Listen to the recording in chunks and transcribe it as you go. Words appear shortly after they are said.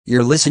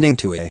You're listening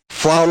to a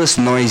Flawless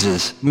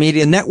Noises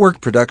Media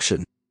Network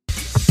production.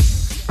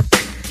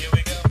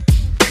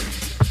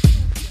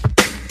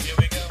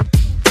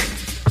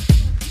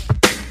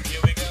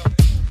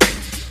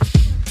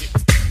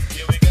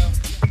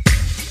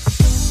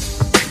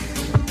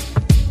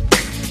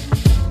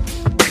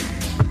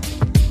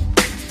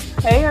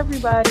 Hey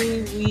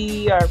everybody,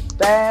 we are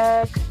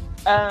back.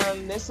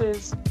 This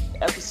is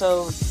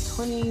episode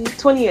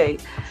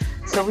 28.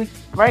 So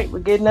we're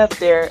getting up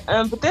there.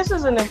 But this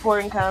is an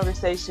important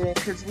conversation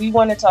because we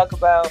want to talk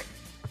about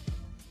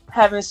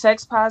having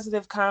sex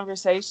positive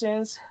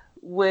conversations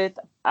with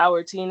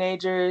our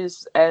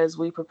teenagers as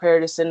we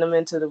prepare to send them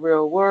into the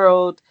real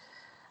world.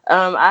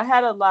 I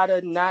had a lot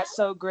of not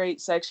so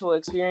great sexual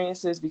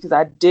experiences because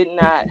I did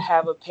not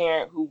have a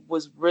parent who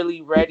was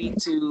really ready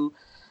to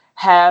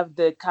have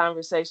the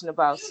conversation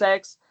about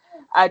sex.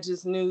 I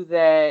just knew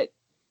that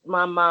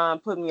my mom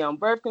put me on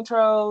birth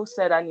control,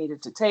 said I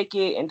needed to take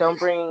it, and don't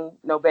bring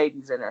no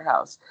babies in her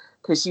house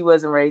because she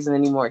wasn't raising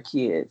any more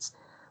kids,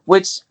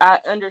 which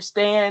I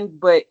understand,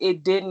 but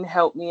it didn't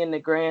help me in the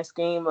grand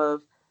scheme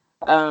of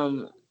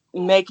um,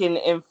 making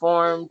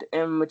informed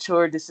and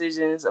mature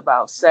decisions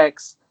about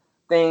sex,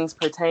 things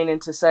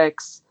pertaining to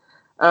sex.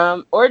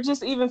 Or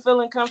just even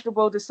feeling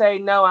comfortable to say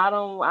no, I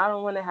don't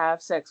want to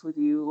have sex with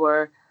you,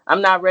 or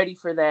I'm not ready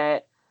for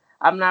that.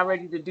 I'm not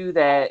ready to do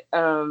that.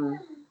 And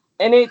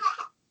it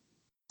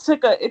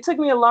took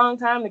me a long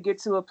time to get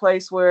to a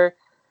place where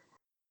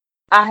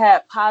I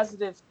had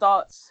positive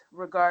thoughts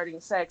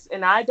regarding sex,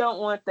 and I don't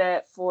want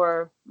that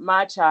for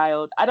my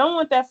child. I don't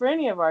want that for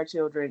any of our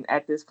children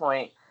at this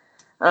point.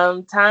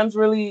 Times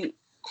really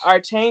are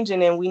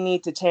changing, and we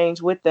need to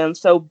change with them.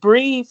 So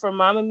Bree from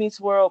Mama Meets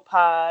World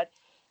Pod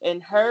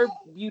and her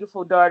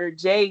beautiful daughter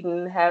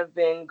Jaden have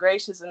been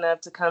gracious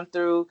enough to come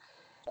through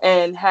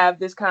and have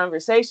this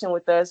conversation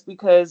with us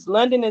because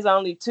London is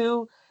only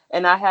 2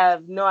 and I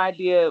have no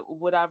idea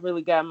what I've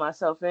really got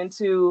myself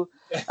into.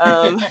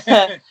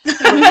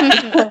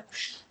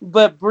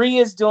 But Bree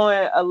is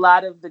doing a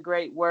lot of the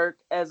great work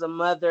as a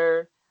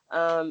mother,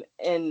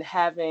 and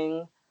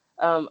having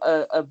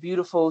a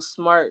beautiful,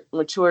 smart,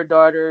 mature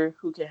daughter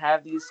who can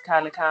have these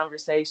kind of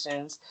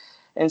conversations.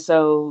 And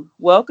so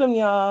welcome,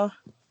 y'all.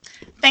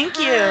 Thank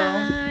you.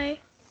 Hi.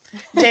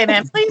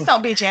 Jaden, please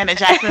don't be Janet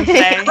Jackson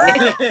today.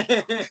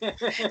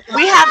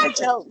 We have a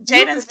joke.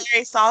 Jaden's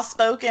very soft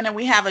spoken, and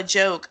we have a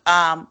joke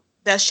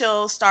that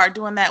she'll start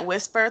doing that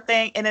whisper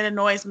thing, and it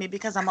annoys me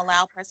because I'm a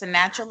loud person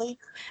naturally.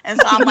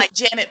 And so I'm like,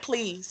 Janet,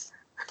 please,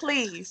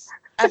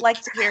 I'd like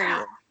to hear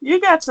you.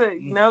 You got to,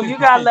 you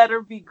got to let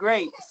her be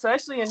great,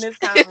 especially in this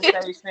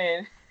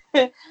conversation.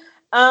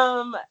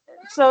 um,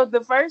 so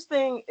the first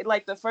thing,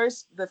 like the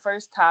first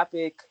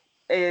topic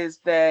is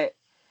that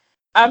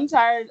I'm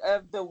tired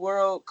of the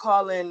world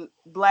calling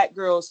black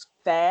girls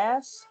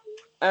fast.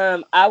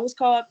 I was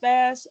called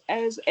fast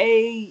as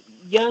a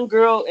young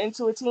girl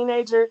into a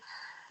teenager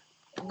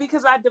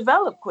because I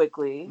developed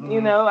quickly.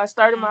 I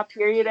started my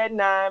period at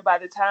 9. By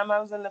the time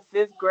I was in the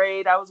 5th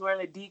grade, I was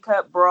wearing a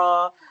D-cup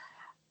bra,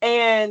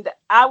 and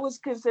I was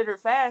considered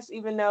fast,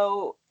 even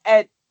though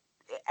at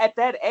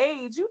that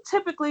age, you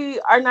typically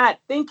are not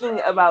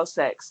thinking about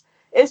sex.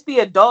 It's the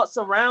adults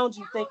around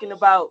you thinking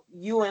about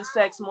you and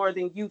sex more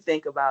than you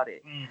think about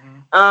it.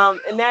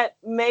 And that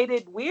made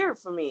it weird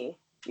for me,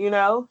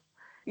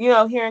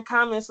 hearing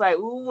comments like,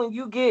 ooh, when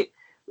you get,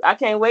 I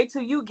can't wait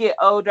till you get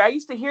older. I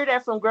used to hear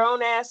that from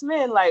grown ass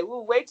men, like,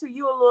 ooh, wait till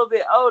you a little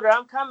bit older.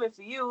 I'm coming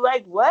for you.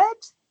 Like,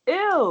 what?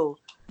 Ew.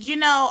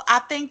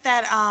 I think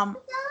that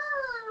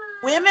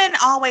women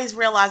always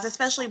realize,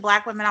 especially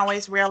black women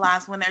always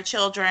realize when their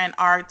children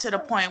are to the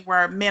point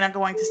where men are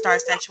going to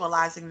start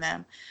sexualizing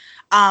them.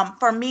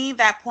 For me,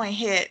 that point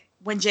hit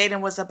when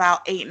Jaden was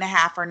about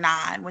 8.5 or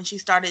 9, when she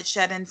started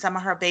shedding some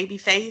of her baby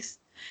face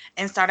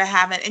and started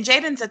having, and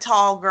Jaden's a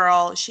tall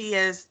girl. She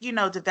is,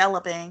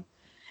 developing,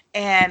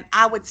 and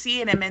I would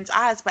see it in men's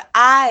eyes, but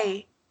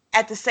I,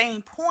 at the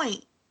same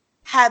point,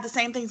 had the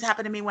same things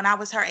happen to me when I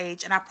was her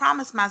age. And I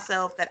promised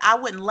myself that I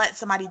wouldn't let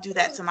somebody do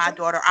that to my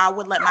daughter. I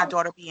would let my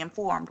daughter be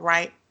informed,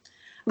 right?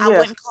 Yeah. I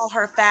wouldn't call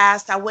her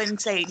fast. I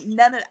wouldn't say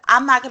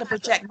I'm not going to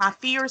project my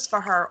fears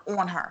for her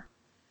on her.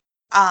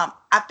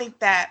 I think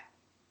that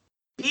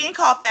being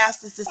called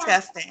fast is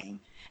disgusting.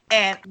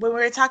 And when we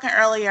were talking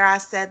earlier, I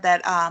said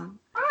that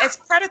it's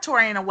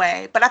predatory in a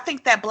way, but I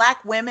think that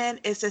black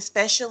women is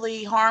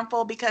especially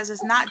harmful because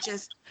it's not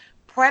just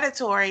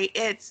predatory,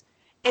 it's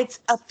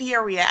a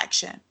fear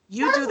reaction.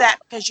 You do that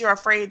because you're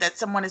afraid that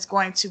someone is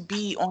going to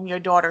be on your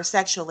daughter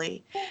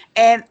sexually.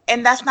 And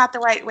that's not the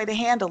right way to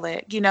handle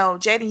it.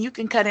 Jaden, you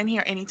can cut in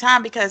here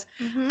anytime because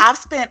I've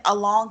spent a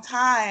long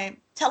time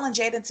telling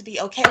Jaden to be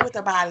okay with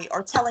her body,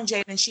 or telling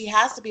Jaden she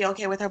has to be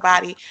okay with her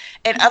body,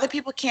 and other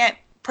people can't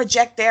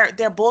project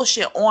their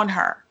bullshit on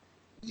her.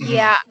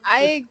 Yeah,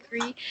 I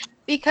agree,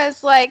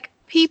 because like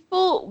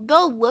people,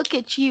 they'll look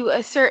at you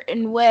a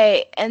certain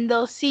way and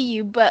they'll see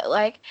you, but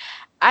like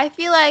I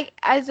feel like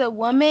as a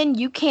woman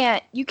you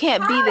can't be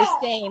the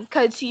same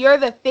because you're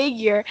the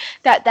figure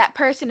that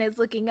person is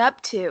looking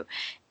up to.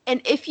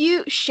 And if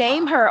you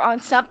shame her on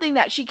something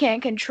that she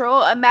can't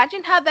control,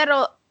 imagine how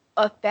that'll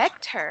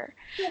affect her.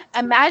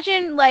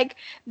 Imagine like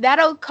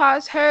that'll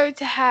cause her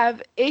to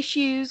have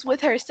issues with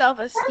her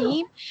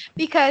self-esteem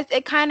because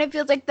it kind of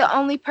feels like the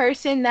only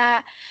person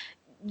that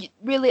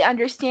really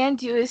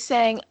understands you is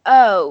saying,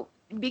 "Oh,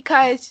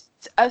 because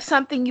of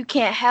something you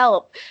can't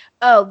help.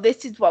 Oh,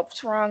 this is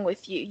what's wrong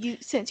with you.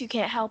 Since you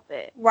can't help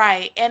it."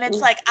 Right. And it's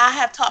like I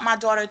have taught my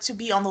daughter to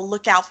be on the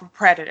lookout for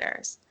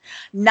predators.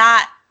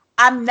 Not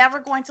I'm never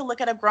going to look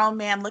at a grown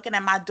man looking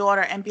at my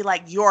daughter and be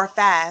like, "You're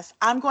fast."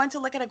 I'm going to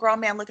look at a grown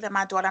man looking at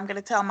my daughter. I'm going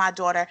to tell my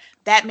daughter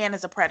that man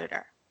is a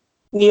predator.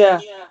 Yeah.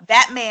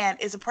 That man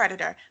is a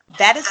predator.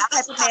 That is the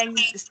type of man you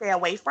need to stay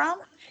away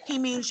from. He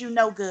means you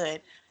no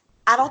good.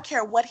 I don't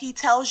care what he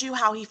tells you,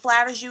 how he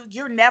flatters you.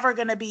 You're never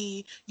going to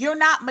be, you're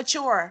not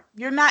mature.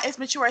 You're not as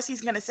mature as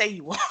he's going to say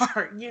you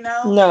are, you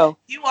know? No.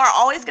 You are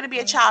always going to be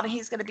a child and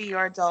he's going to be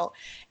your adult.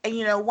 And,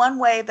 you know, one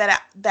way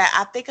that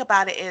I think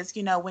about it is,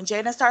 you know, when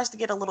Jaden starts to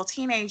get a little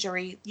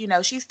teenagery, you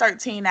know, she's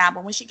 13 now,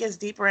 but when she gets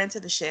deeper into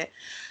the shit,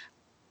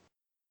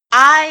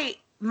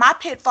 my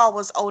pitfall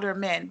was older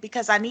men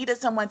because I needed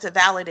someone to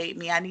validate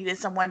me. I needed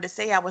someone to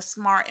say I was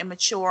smart and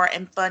mature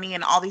and funny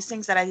and all these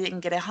things that I didn't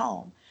get at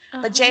home.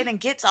 But Jaden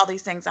gets all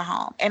these things at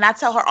home. And I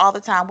tell her all the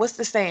time, what's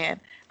the saying?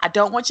 I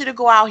don't want you to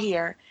go out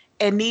here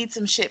and need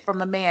some shit from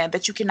a man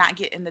that you cannot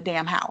get in the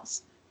damn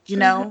house. You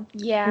know?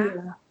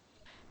 Yeah.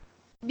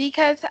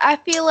 Because I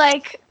feel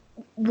like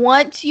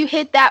once you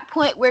hit that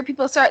point where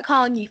people start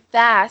calling you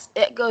fast,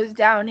 it goes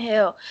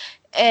downhill.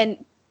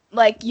 And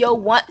like you'll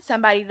want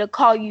somebody to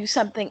call you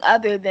something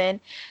other than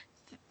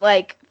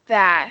like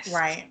fast.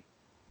 Right.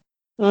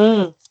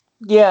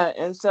 Yeah,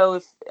 and so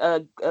if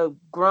a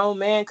grown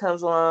man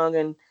comes along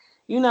and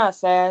you're not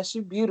fast,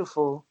 you're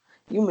beautiful,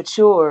 you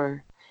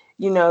mature,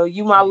 you know,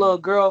 you my little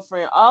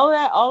girlfriend,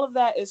 all of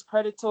that is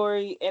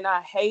predatory, and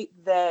I hate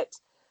that,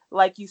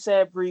 like you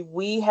said, Bree,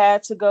 we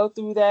had to go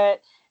through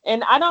that.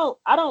 And I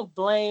don't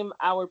blame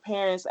our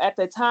parents. At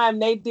the time,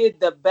 they did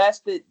the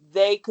best that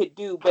they could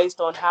do based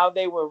on how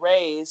they were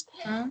raised.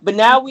 But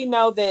now we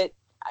know that,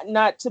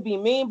 not to be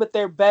mean, but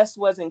their best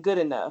wasn't good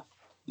enough.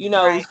 You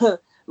know, Right.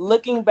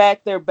 looking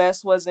back, their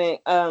best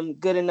wasn't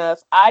good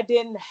enough. I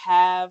didn't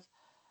have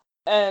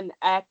an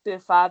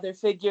active father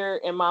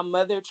figure, and my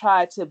mother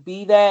tried to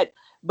be that.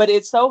 But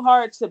it's so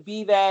hard to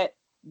be that,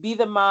 be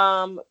the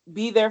mom,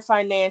 be there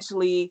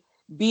financially,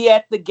 be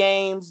at the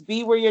games,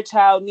 be where your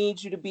child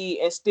needs you to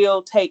be, and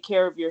still take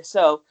care of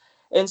yourself.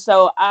 And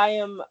so I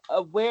am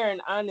aware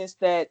and honest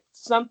that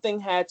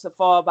something had to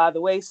fall by the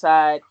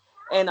wayside.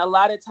 And a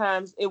lot of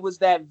times it was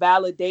that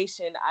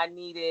validation I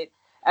needed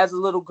as a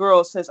little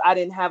girl, since I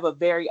didn't have a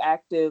very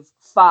active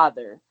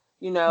father,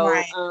 you know.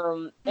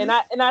 Right. And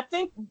I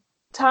think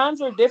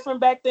times were different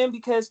back then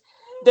because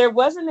there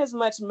wasn't as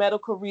much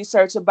medical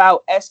research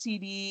about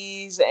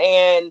STDs,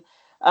 and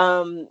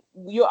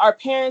our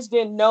parents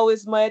didn't know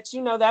as much.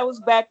 You know, that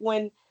was back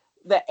when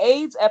the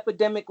AIDS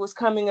epidemic was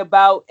coming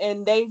about,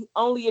 and they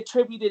only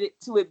attributed it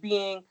to it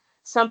being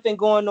something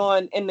going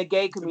on in the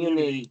gay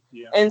community.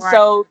 Yeah. And Right.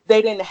 so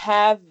they didn't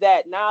have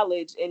that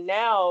knowledge. And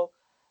now,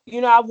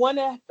 you know, I want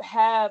to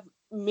have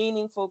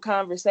meaningful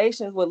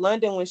conversations with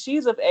London when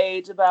she's of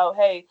age about,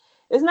 hey,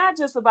 it's not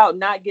just about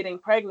not getting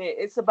pregnant.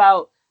 It's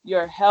about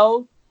your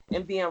health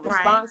and being Right.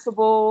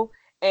 responsible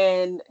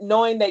and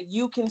knowing that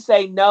you can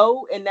say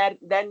no, and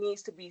that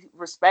needs to be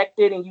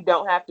respected, and you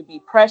don't have to be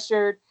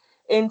pressured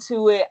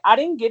into it. I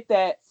didn't get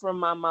that from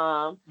my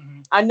mom.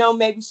 I know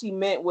maybe she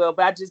meant well,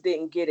 but I just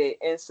didn't get it.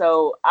 And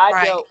so I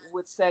Right. dealt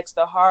with sex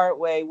the hard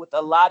way, with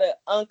a lot of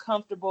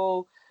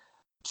uncomfortable,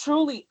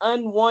 truly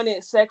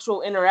unwanted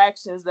sexual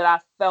interactions that I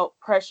felt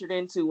pressured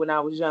into when I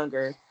was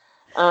younger.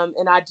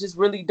 And I just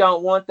really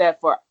don't want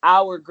that for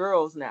our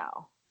girls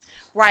now.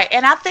 Right.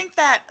 And I think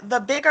that the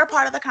bigger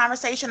part of the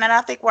conversation, and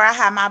I think where I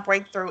had my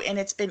breakthrough, and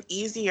it's been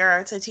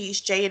easier to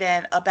teach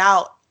Jaden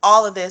about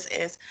all of this,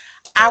 is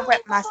I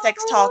wrapped my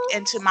sex talk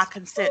into my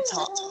consent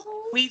talk.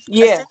 We've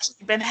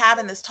essentially been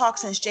having this talk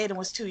since Jaden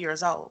was 2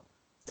 years old.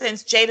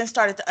 Since Jaden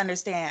started to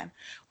understand.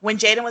 When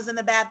Jaden was in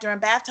the bath during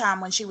bath time,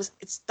 when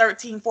it's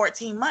 13,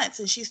 14 months,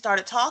 and she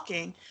started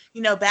talking,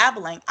 you know,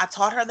 babbling, I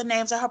taught her the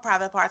names of her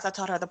private parts. I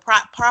taught her the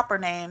proper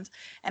names.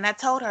 And I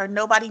told her,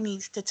 nobody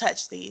needs to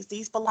touch these.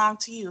 These belong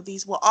to you.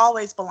 These will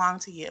always belong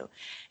to you.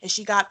 As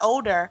she got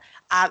older,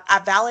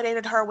 I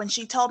validated her when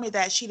she told me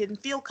that she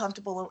didn't feel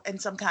comfortable in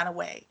some kind of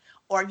way.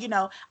 Or, you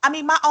know, I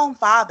mean, my own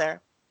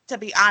father, to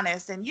be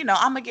honest, and you know,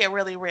 I'm gonna get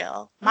really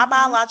real. My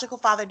biological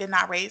father did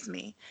not raise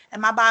me, and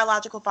my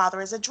biological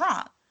father is a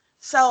drunk.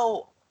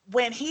 So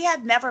when he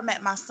had never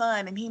met my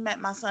son, and he met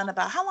my son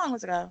about how long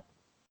was ago?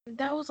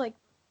 That was like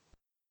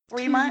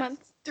 3 2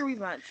 months. 3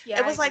 months. Yeah.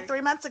 It was like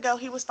 3 months ago.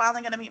 He was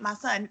finally gonna meet my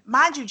son.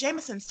 Mind you,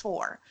 Jameson's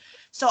 4,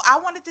 so I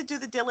wanted to do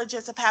the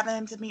diligence of having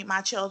him to meet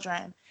my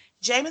children.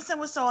 Jameson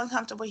was so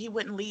uncomfortable he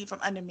wouldn't leave from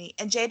under me,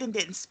 and Jaden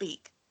didn't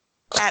speak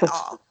at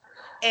all.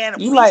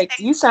 And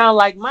You sound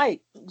like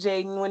Mike,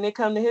 Jaden, when it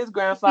come to his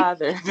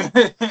grandfather.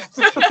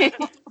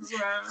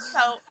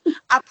 So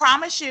I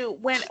promise you,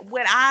 when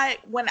I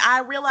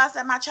realized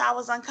that my child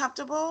was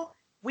uncomfortable,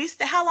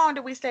 how long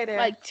did we stay there?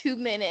 Like 2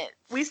 minutes.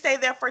 We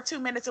stayed there for 2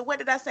 minutes. And what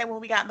did I say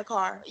when we got in the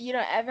car? You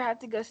don't ever have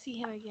to go see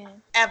him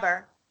again.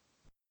 Ever.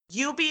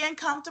 You being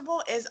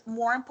comfortable is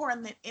more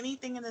important than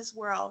anything in this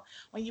world.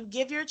 When you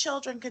give your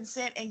children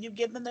consent and you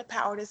give them the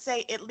power to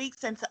say, it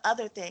leaks into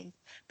other things.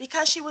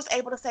 Because she was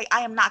able to say,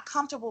 I am not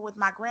comfortable with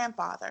my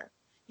grandfather.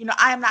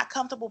 I am not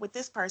comfortable with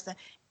this person.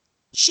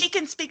 She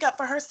can speak up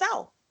for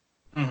herself.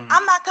 Mm-hmm.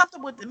 I'm not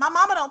comfortable with it. My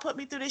mama don't put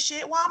me through this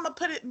shit. Well, I'm going to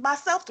put it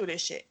myself through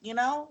this shit,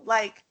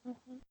 Like.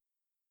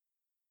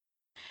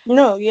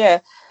 No, yeah.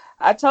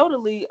 I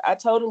totally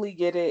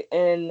get it.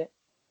 And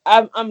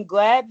I'm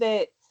glad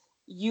that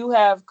you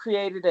have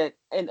created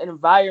an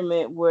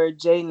environment where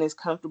Jaden is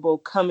comfortable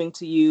coming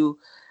to you,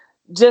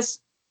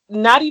 just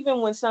not even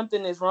when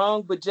something is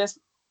wrong, but just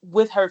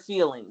with her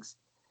feelings.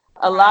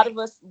 A lot of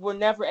us were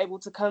never able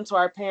to come to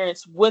our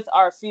parents with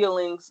our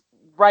feelings,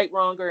 right,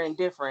 wrong, or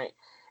indifferent.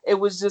 It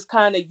was just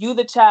kind of you,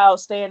 the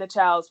child, stay in a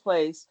child's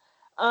place.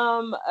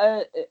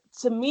 To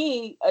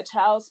me, a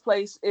child's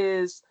place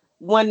is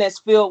one that's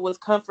filled with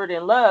comfort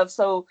and love.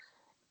 So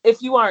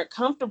if you aren't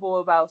comfortable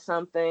about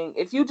something,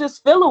 if you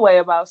just feel a way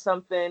about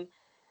something,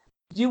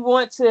 you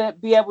want to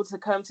be able to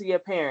come to your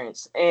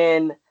parents.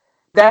 And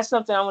that's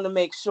something I want to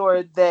make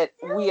sure that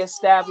we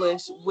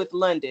establish with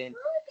London.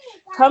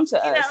 Come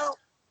to us.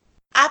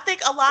 I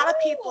think a lot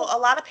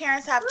of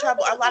parents have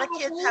trouble, a lot of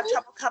kids have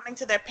trouble coming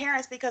to their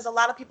parents because a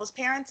lot of people's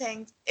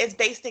parenting is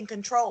based in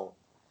control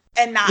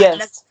and not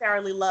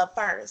necessarily love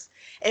first.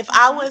 If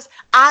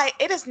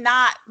it is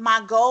not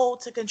my goal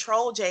to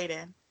control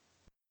Jaden.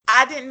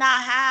 I did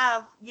not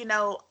have,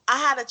 I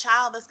had a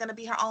child that's going to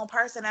be her own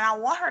person, and I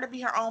want her to be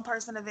her own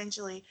person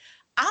eventually.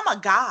 I'm a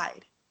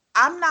guide.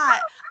 I'm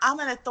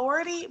an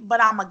authority,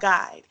 but I'm a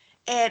guide.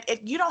 And if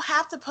you don't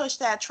have to push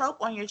that trope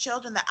on your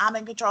children that I'm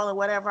in control of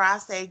whatever I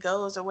say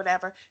goes or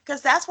whatever,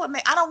 because that's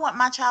I don't want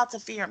my child to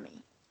fear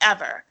me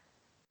ever.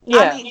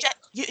 Yeah. I mean,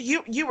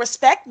 you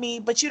respect me,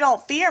 but you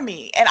don't fear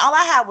me. And all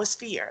I had was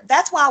fear.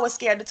 That's why I was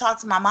scared to talk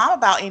to my mom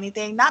about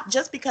anything, not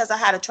just because I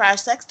had a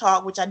trash sex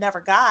talk, which I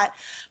never got,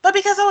 but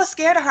because I was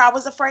scared of her. I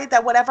was afraid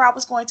that whatever I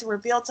was going to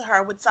reveal to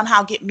her would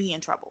somehow get me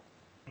in trouble.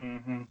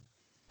 Mm-hmm.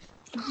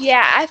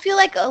 Yeah, I feel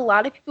like a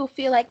lot of people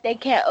feel like they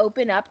can't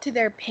open up to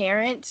their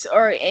parents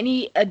or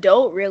any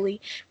adult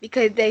really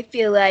because they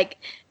feel like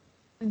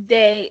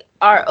they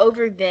are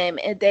over them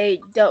and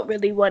they don't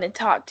really want to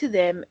talk to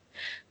them.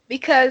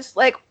 Because,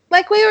 like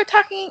we were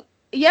talking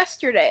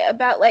yesterday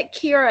about, like,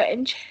 Kira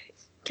and...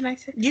 Can I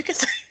say? You can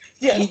say...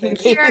 Yeah.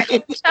 Kira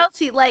and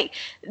Chelsea, like,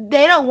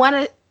 they don't want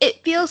to...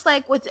 It feels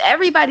like with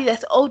everybody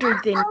that's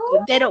older than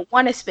you, they don't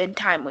want to spend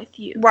time with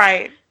you.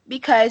 Right.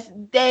 Because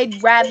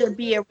they'd rather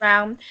be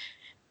around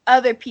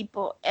other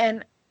people.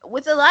 And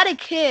with a lot of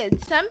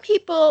kids, some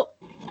people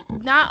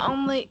not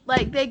only,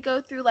 like, they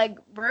go through, like,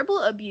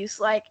 verbal abuse,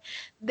 like,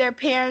 their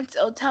parents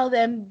will tell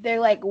them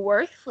they're, like,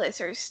 worthless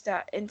or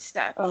stuff. And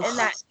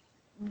that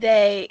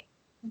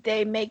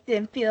they make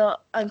them feel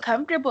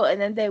uncomfortable and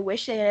then they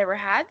wish they never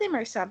had them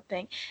or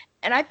something.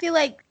 And I feel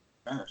like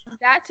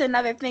that's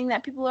another thing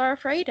that people are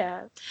afraid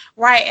of.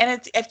 Right.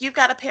 And if you've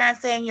got a parent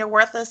saying you're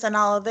worthless and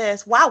all of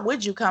this, why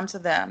would you come to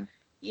them?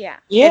 Yeah.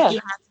 If you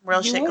had some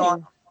real shit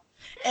going on.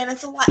 And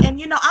it's a lot.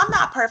 And, I'm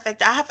not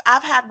perfect.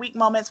 I've had weak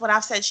moments when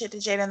I've said shit to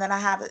Jaden that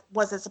I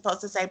wasn't supposed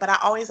to say, but I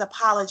always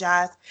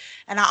apologize.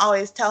 And I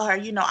always tell her,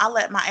 I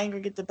let my anger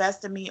get the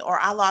best of me, or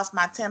I lost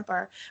my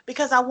temper,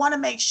 because I want to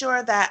make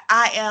sure that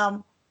I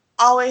am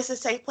always a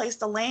safe place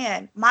to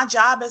land. My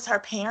job as her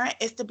parent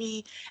is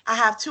I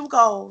have two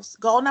goals.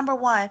 Goal number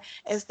one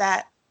is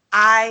that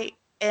I'm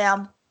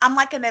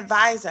like an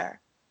advisor.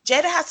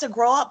 Jada has to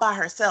grow up by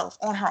herself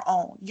on her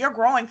own. Your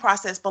growing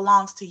process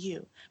belongs to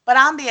you. But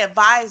I'm the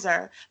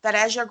advisor that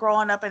as you're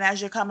growing up and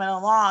as you're coming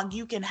along,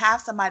 you can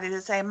have somebody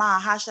to say, Ma,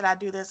 how should I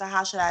do this or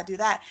how should I do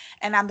that?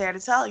 And I'm there to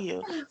tell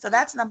you. So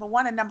that's number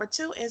one. And number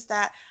two is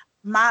that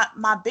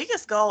my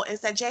biggest goal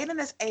is that Jaden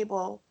is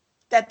able,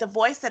 that the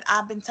voice that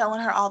I've been telling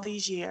her all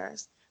these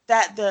years,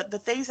 that the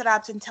things that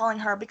I've been telling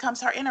her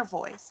becomes her inner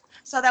voice.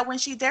 So that when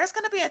there's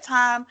going to be a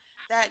time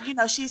that,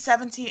 she's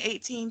 17,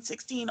 18,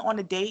 16 on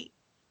a date,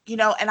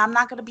 and I'm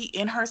not going to be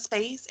in her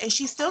space, and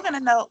she's still going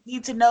to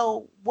need to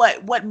know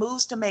what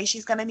moves to make.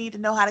 She's going to need to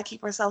know how to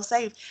keep herself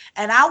safe.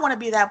 And I want to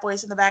be that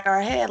voice in the back of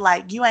her head.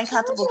 Like, you ain't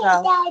comfortable,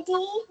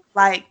 go.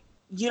 Like,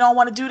 you don't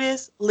want to do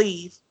this?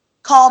 Leave.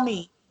 Call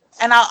me.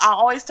 And I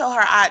always tell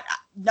her,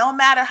 no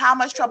matter how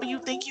much trouble you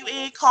think you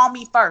in, call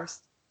me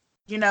first.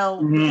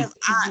 Because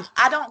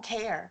I don't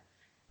care.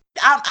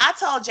 I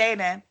tell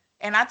Jaden,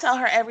 and I tell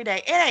her every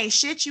day, it ain't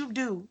shit you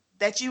do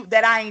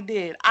that I ain't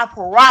did. I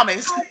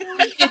promise.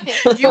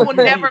 You will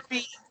never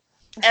be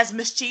as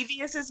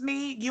mischievous as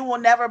me. You will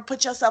never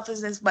put yourself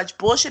in as much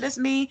bullshit as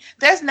me.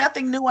 There's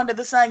nothing new under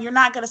the sun. You're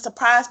not going to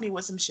surprise me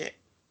with some shit.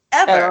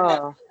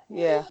 Ever.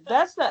 Yeah.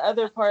 That's the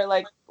other part.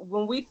 Like,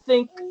 when we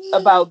think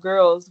about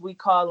girls, we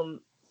call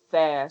them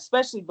fast,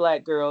 especially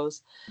black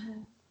girls.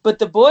 Mhm. But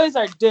the boys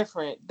are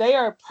different. They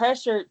are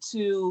pressured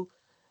to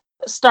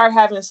start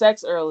having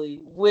sex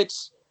early, which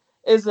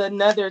is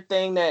another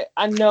thing that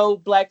I know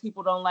black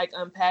people don't like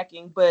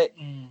unpacking, but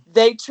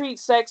they treat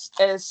sex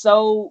as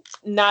so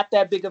not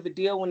that big of a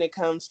deal when it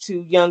comes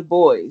to young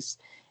boys.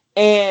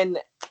 And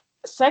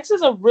sex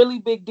is a really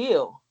big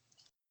deal.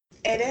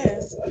 It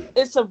is.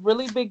 It's a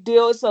really big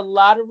deal. It's a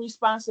lot of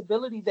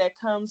responsibility that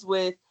comes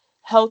with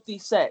healthy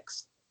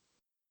sex.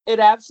 It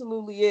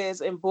absolutely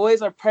is. And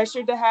boys are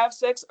pressured to have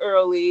sex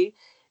early.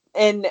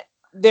 And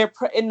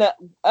in the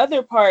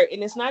other part,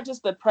 and it's not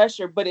just the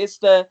pressure, but it's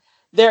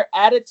their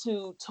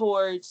attitude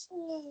towards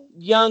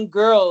young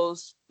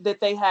girls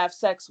that they have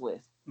sex with.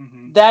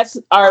 That's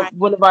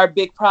one of our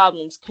big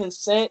problems.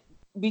 Consent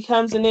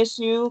becomes an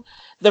issue.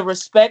 The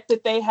respect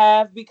that they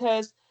have,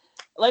 because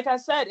like I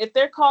said,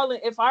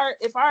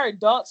 if our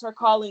adults are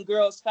calling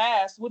girls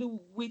fast, what do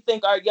we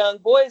think our young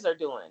boys are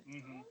doing?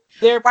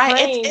 They're Right.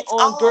 preying It's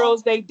on all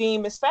girls they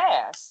deem as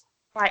fast.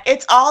 right.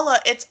 It's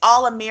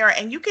all a mirror,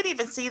 and you can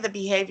even see the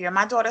behavior.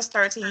 My daughter's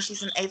 13;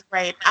 she's in 8th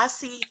grade. I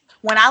see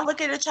when I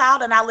look at a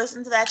child and I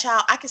listen to that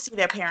child, I can see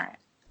their parent,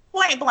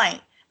 point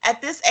blank,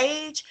 at this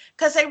age,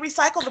 because they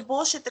recycle the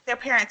bullshit that their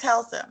parent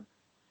tells them,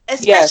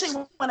 especially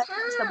Yes. when it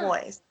comes to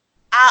boys.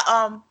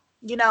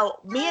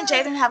 Me and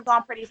Jaden have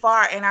gone pretty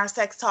far in our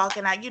sex talk,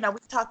 and we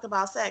talked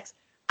about sex.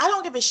 I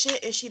don't give a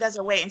shit if she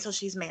doesn't wait until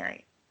she's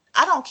married.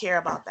 I don't care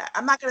about that.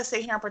 I'm not gonna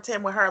sit here and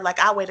pretend with her like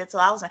I waited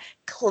until I was married.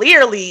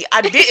 Clearly,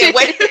 I didn't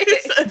wait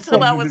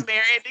until I was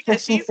married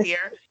because she's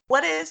here.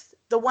 What is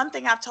the one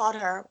thing I've taught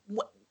her?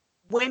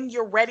 When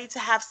you're ready to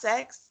have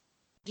sex,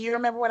 do you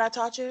remember what I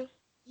taught you?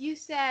 You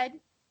said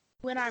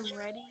when I'm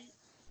ready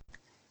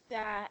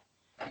that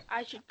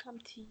I should come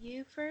to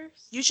you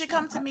first. You should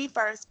come to me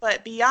first,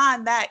 but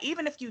beyond that,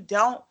 even if you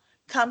don't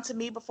come to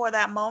me before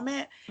that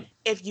moment,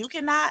 if you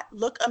cannot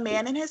look a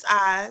man in his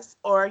eyes,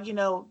 or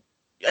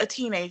a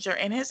teenager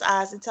in his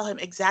eyes, and tell him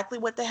exactly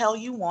what the hell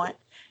you want,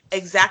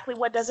 exactly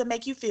what doesn't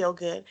make you feel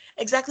good,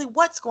 exactly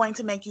what's going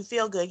to make you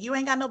feel good, you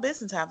ain't got no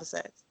business having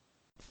sex.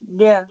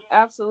 Yeah,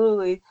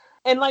 absolutely.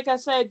 And like I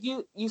said,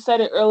 you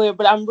said it earlier,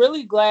 but I'm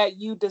really glad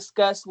you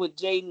discussed with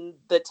Jaden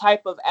the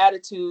type of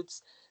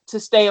attitudes to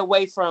stay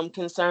away from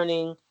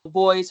concerning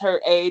boys her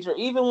age, or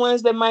even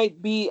ones that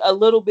might be a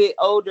little bit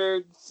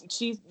older.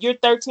 You're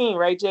 13,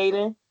 right,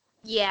 Jaden?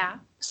 Yeah.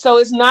 So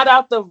it's not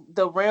out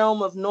the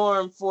realm of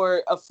norm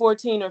for a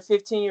 14 or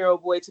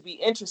 15-year-old boy to be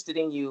interested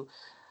in you,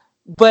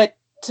 but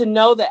to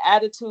know the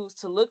attitudes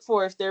to look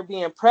for if they're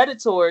being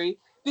predatory,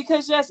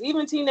 because yes,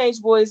 even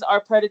teenage boys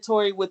are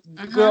predatory with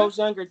girls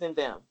younger than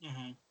them.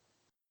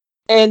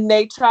 And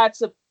they try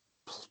to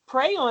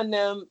prey on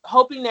them,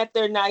 hoping that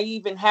they're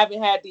naive and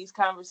haven't had these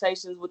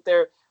conversations with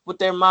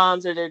their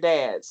moms or their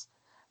dads.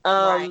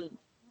 Right.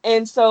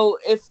 And so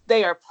if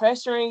they are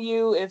pressuring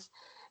you,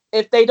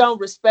 if they don't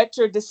respect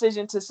your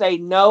decision to say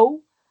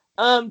no,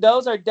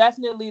 those are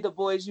definitely the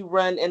boys you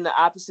run in the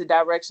opposite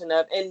direction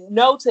of. And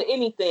no to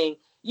anything.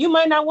 You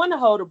might not want to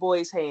hold a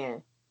boy's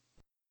hand.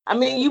 I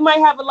mean, you might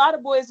have a lot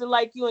of boys that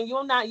like you, and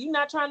you're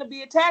not trying to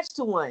be attached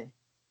to one.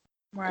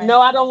 Right.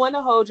 No, I don't want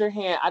to hold your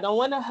hand. I don't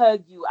want to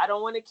hug you. I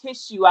don't want to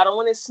kiss you. I don't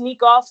want to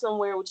sneak off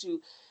somewhere with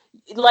you.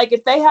 Like,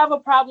 if they have a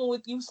problem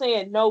with you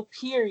saying no,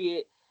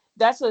 period,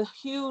 that's a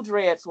huge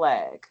red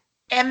flag.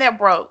 And they're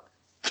broke.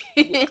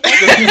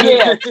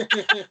 Yeah.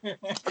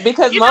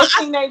 Because most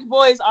teenage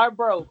boys are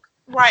broke.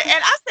 Right.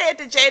 And I said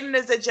to Jaden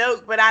as a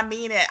joke, but I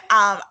mean it.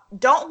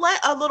 Don't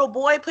let a little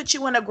boy put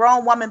you in a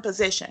grown woman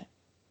position.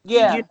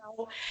 Yeah.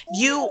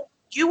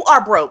 You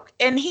are broke,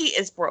 and he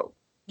is broke.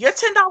 Your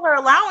 $10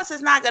 allowance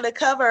is not going to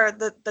cover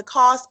the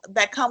costs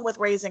that come with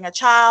raising a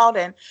child,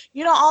 and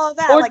all of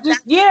that. Or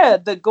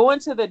the going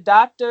to the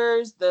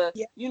doctors,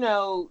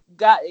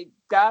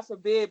 God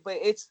forbid, but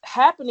it's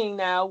happening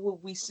now.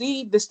 We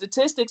see the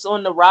statistics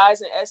on the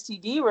rise in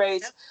STD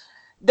rates.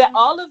 That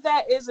all of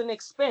that is an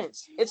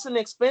expense. It's an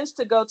expense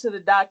to go to the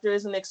doctor.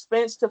 It's an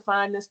expense to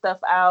find this stuff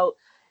out.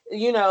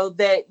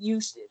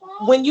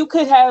 When you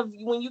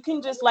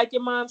can just, like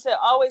your mom said,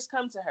 always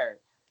come to her.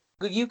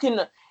 You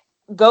can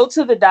go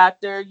to the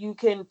doctor. You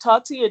can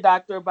talk to your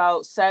doctor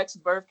about sex,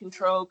 birth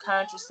control,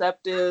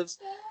 contraceptives,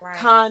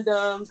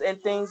 condoms, and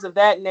things of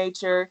that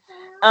nature.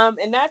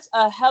 And that's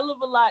a hell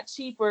of a lot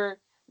cheaper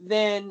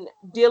than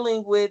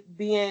dealing with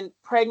being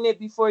pregnant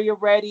before you're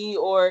ready,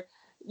 or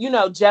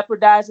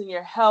jeopardizing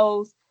your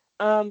health.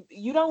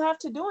 You don't have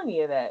to do any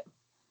of that.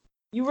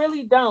 You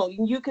really don't.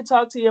 You could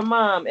talk to your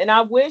mom. And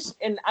I wish,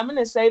 and I'm going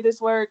to say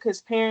this word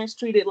because parents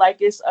treat it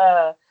like it's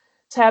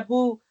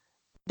taboo.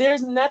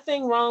 There's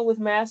nothing wrong with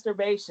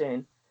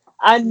masturbation.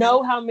 I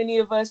know how many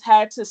of us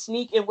had to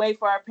sneak and wait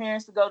for our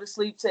parents to go to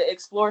sleep to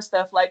explore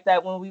stuff like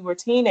that when we were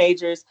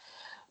teenagers.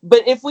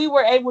 But if we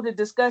were able to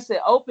discuss it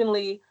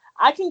openly,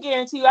 I can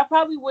guarantee you I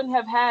probably wouldn't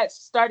have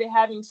started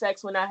having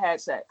sex when I had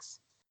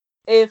sex.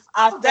 If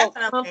I felt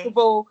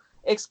comfortable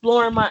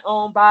exploring my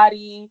own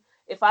body,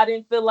 if I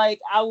didn't feel like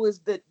I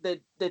was the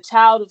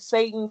child of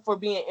Satan for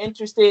being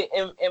interested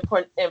in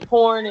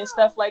porn and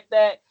stuff like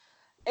that,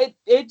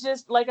 it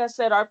just, like I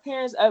said, our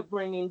parents'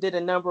 upbringing did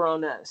a number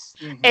on us.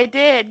 It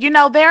did.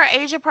 There are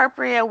age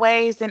appropriate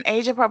ways and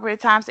age appropriate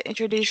times to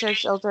introduce your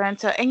children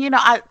to, and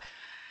I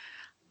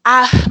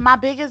my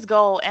biggest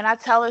goal, and I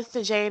tell this to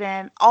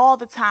Jaden all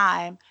the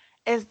time,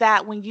 is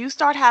that when you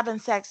start having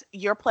sex,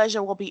 your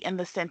pleasure will be in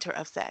the center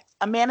of sex.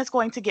 A man is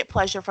going to get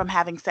pleasure from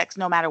having sex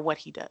no matter what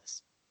he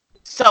does.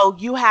 So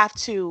you have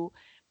to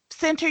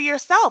center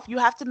yourself. You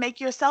have to make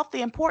yourself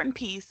the important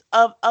piece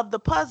of the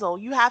puzzle.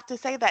 You have to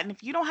say that. And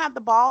if you don't have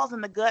the balls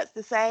and the guts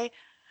to say,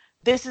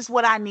 this is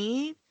what I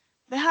need,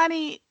 then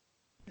honey,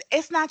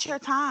 it's not your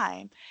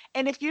time.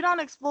 And if you don't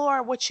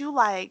explore what you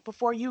like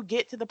before you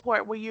get to the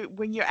point where you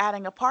when you're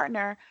adding a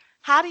partner,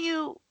 how do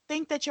you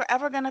think that you're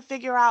ever going to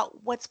figure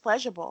out what's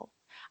pleasurable?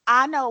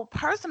 I know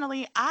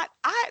personally, I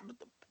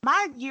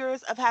my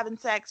years of having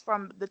sex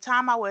from the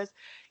time I was,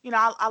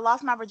 I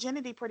lost my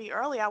virginity pretty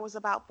early. I was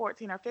about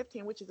 14 or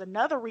 15, which is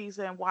another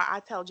reason why I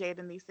tell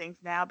Jaden these things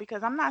now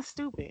because I'm not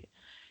stupid.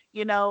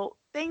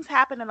 Things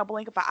happen in a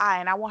blink of an eye,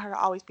 and I want her to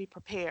always be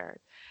prepared.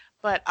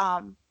 But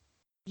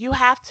you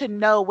have to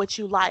know what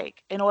you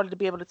like in order to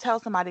be able to tell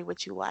somebody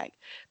what you like.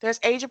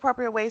 There's age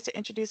appropriate ways to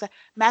introduce it.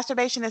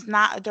 Masturbation is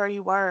not a dirty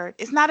word.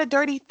 It's not a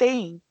dirty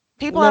thing.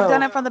 People have done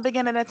No. it from the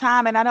beginning of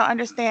time, and I don't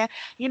understand.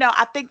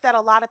 I think that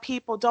a lot of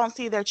people don't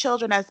see their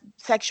children as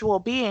sexual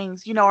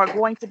beings, are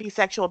going to be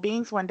sexual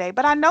beings one day.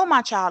 But I know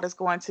my child is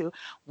going to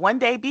one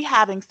day be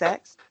having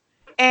sex.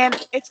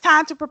 And it's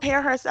time to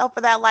prepare herself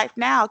for that life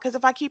now. Because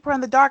if I keep her in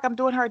the dark, I'm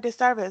doing her a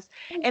disservice.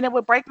 And it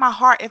would break my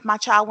heart if my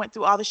child went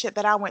through all the shit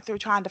that I went through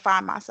trying to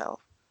find myself.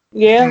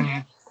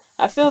 Yeah,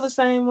 I feel the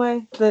same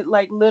way. That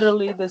like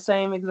literally the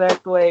same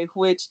exact way,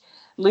 which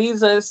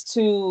leads us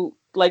to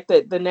like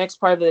the next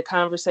part of the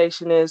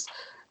conversation is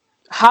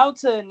how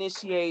to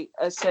initiate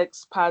a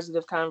sex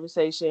positive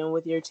conversation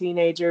with your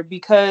teenager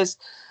because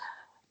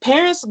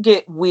parents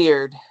get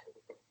weird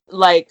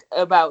like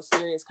about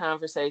serious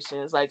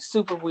conversations, like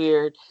super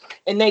weird,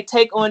 and they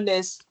take on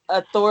this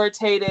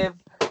authoritative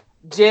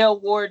jail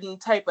warden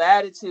type of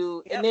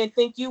attitude and then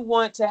think you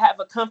want to have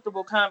a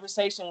comfortable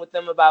conversation with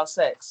them about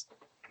sex.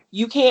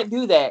 You can't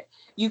do that.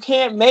 You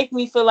can't make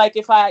me feel like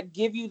if I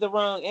give you the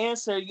wrong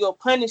answer, you'll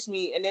punish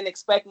me and then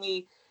expect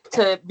me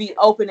to be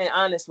open and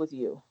honest with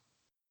you.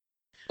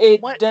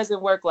 It What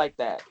doesn't work like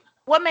that.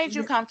 what made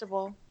you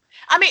comfortable?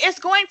 I mean, it's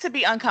going to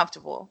be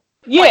uncomfortable,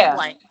 point Yeah.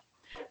 blank.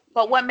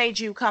 But what made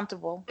you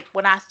comfortable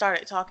when I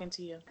started talking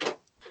to you?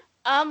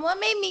 What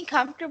made me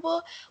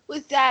comfortable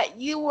was that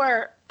you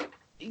weren't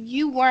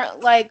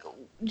like,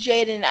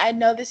 Jaden, I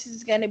know this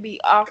is gonna be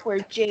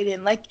awkward,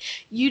 Jaden. Like,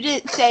 you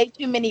didn't say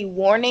too many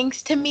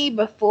warnings to me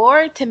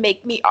before to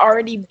make me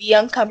already be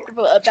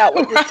uncomfortable about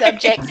what the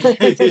subject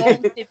is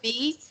going to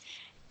be.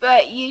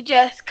 But you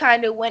just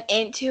kind of went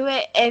into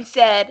it and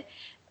said,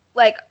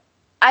 like,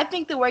 I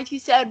think the words you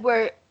said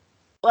were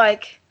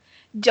like,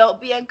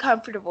 don't be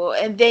uncomfortable.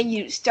 And then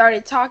you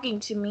started talking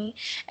to me.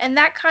 And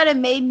that kind of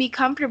made me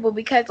comfortable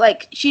because,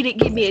 like, she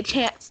didn't give me a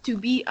chance to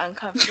be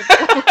uncomfortable.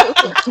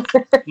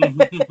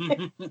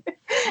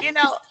 You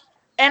know,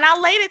 and I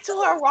laid it to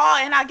her raw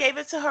and I gave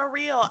it to her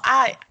real.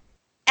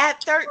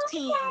 At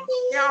 13,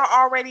 there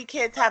are already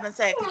kids having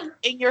sex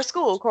in your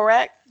school,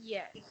 correct?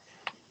 Yes.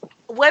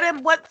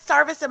 What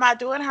service am I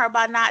doing her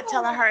by not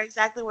telling her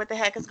exactly what the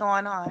heck is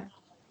going on?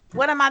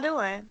 What am I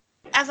doing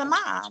as a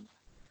mom?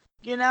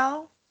 You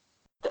know?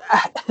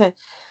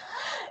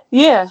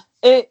 Yeah.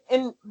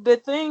 And the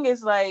thing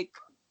is like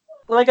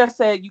I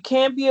said, you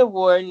can't be a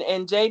warden.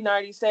 And Jay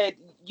already said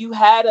you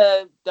had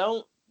a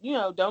don't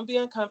be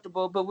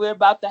uncomfortable, but we're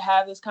about to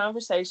have this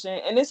conversation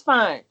and it's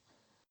fine.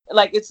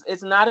 Like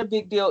it's not a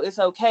big deal. It's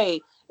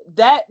okay.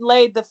 That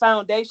laid the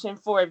foundation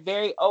for a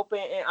very open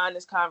and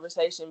honest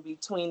conversation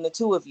between the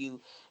two of you.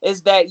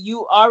 Is that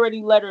you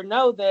already let her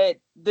know that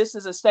this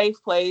is a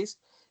safe place.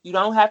 You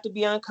don't have to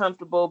be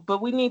uncomfortable,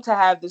 but we need to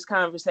have this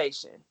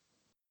conversation.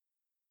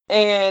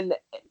 And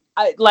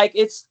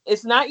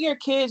it's not your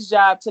kid's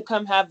job to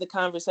come have the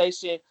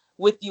conversation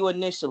with you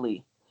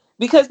initially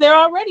because they're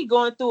already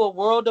going through a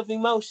world of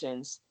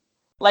emotions.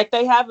 Like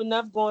they have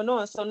enough going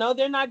on. So no,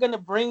 they're not going to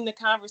bring the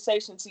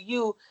conversation to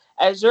you.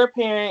 As your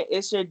parent,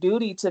 it's your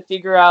duty to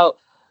figure out,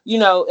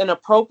 an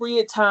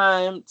appropriate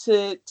time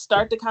to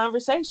start the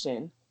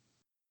conversation.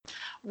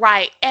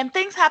 Right. And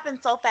things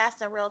happen so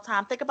fast in real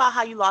time. Think about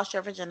how you lost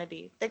your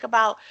virginity. Think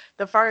about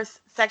the first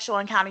sexual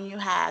encounter you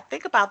had.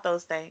 Think about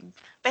those things.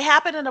 They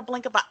happen in a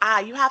blink of an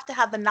eye. You have to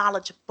have the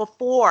knowledge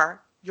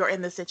before you're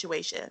in the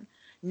situation,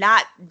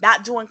 not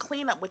doing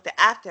cleanup with the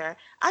after.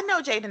 I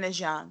know Jaden is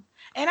young.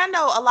 And I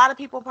know a lot of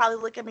people probably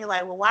look at me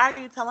like, well, why are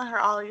you telling her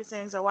all these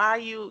things? Or why are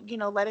you,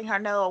 letting her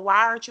know? Or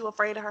why aren't you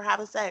afraid of her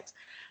having sex?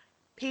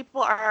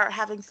 People are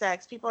having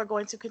sex. People are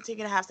going to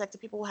continue to have sex,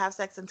 and people will have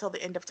sex until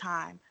the end of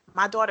time.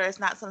 My daughter is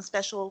not some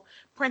special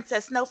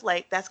princess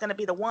snowflake that's going to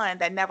be the one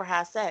that never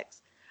has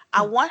sex.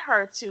 I want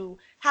her to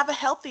have a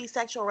healthy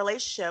sexual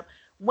relationship.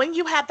 When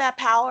you have that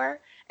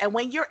power And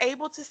when you're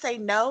able to say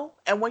no,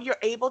 and when you're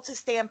able to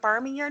stand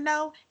firm in your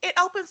no, it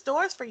opens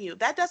doors for you.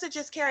 That doesn't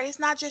just carry, it's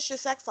not just your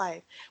sex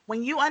life.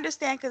 When you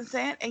understand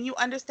consent and you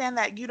understand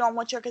that you don't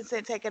want your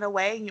consent taken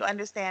away, and you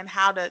understand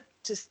how to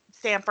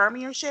stand firm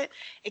in your shit,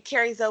 it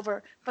carries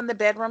over from the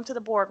bedroom to the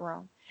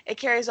boardroom. It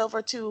carries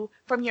over to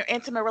from your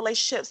intimate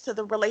relationships to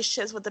the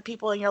relationships with the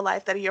people in your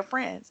life that are your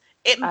friends.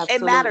 It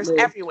matters Absolutely.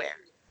 everywhere.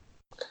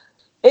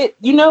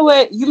 You know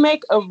what? You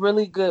make a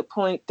really good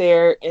point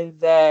there in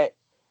that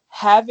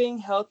having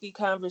healthy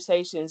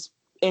conversations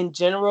in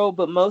general,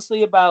 but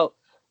mostly about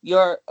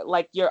your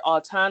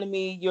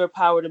autonomy, your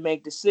power to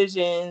make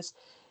decisions,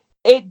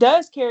 it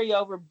does carry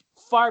over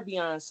far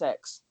beyond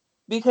sex.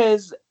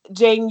 Because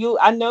Jane,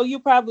 I know you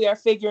probably are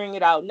figuring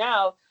it out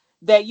now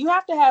that you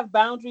have to have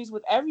boundaries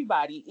with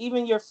everybody,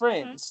 even your Mhm.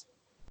 friends.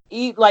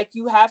 Like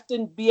you have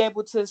to be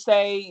able to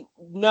say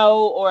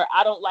no, or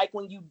I don't like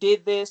when you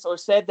did this or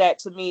said that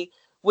to me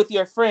with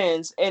your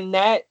friends. And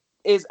that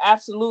is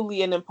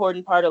absolutely an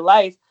important part of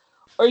life,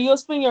 or you'll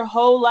spend your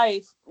whole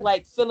life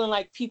like feeling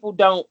like people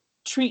don't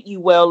treat you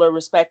well or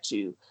respect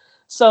you.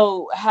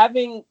 So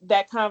having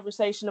that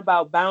conversation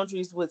about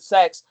boundaries with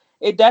sex,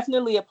 it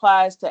definitely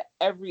applies to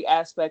every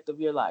aspect of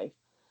your life,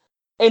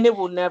 and it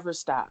will never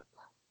stop.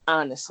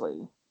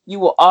 Honestly, you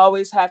will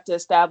always have to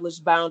establish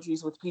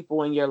boundaries with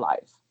people in your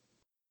life.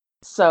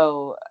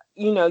 So,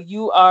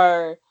 you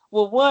are,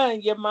 well,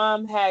 one, your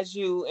mom has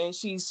you and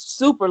she's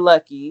super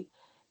lucky,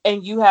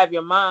 and you have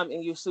your mom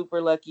and you're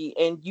super lucky,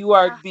 and you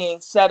are Yeah.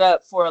 being set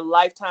up for a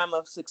lifetime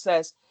of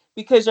success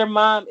because your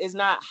mom is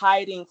not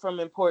hiding from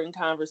important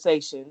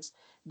conversations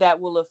that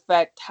will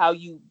affect how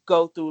you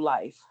go through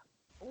life.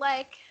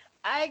 Like,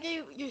 I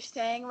get what you're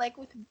saying, like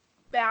with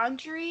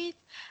boundaries.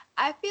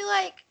 I feel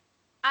like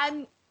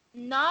I'm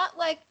not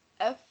like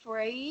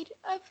afraid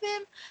of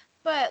him,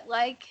 but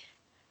like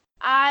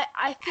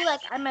I feel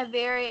like I'm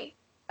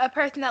a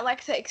person that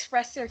likes to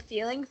express their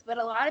feelings, but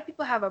a lot of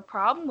people have a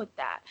problem with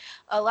that.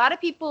 A lot of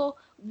people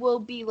will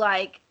be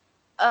like,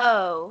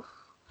 "Oh,"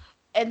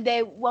 and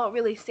they won't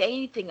really say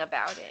anything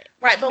about it,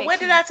 Right, which but what makes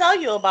did me I tell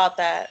you about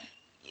that?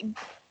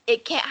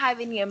 it can't have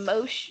any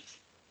emotion.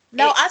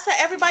 No, It I said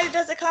everybody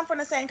doesn't come from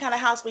the same kind of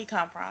house we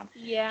come from.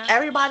 yeah.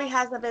 Everybody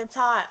hasn't been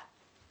taught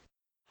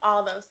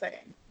all those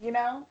things, you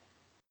know?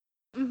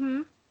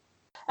 Mhm.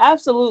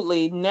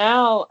 Absolutely.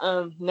 Now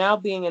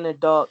being an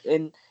adult,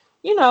 and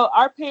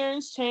our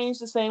parents change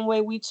the same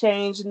way we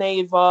change, and they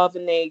evolve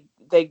and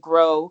they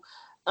grow.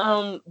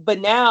 But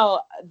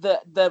now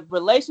the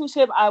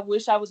relationship I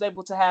wish I was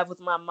able to have with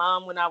my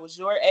mom when I was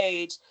your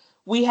age,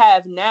 we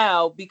have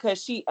now,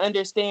 because she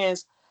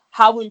understands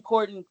how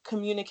important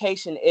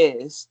communication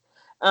is.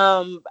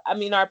 I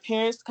mean, our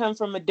parents come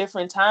from a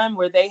different time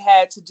where they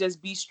had to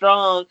just be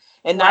strong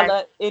and not Right.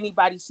 let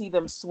anybody see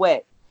them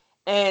sweat.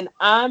 And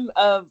I'm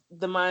of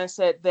the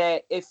mindset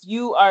that if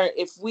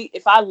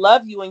I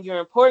love you and you're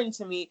important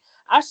to me,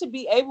 I should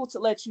be able to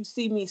let you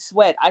see me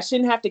sweat. I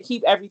shouldn't have to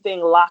keep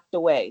everything locked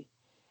away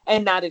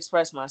and not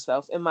express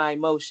myself and my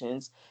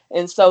emotions.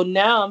 And so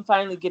now I'm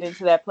finally getting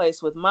to that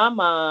place with my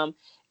mom.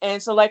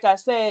 And so, like I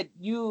said,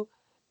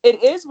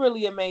 it is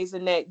really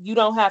amazing that you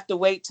don't have to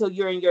wait till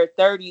you're in your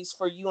 30s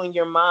for you and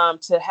your mom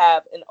to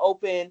have an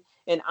open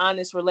and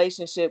honest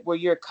relationship where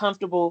you're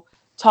comfortable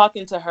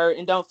talking to her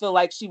and don't feel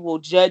like she will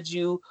judge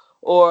you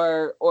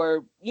or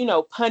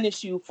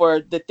punish you for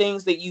the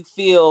things that you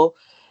feel.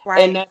 And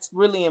Right. that's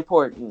really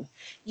important.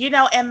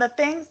 And the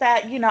things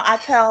that, I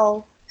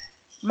tell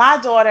my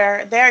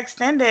daughter, they're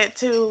extended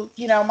to,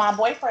 my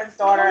boyfriend's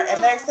daughter,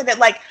 and they're extended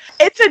like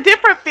it's a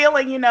different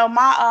feeling.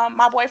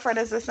 My boyfriend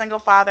is a single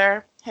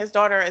father. His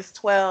daughter is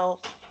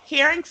 12.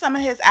 Hearing some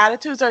of his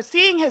attitudes or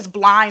seeing his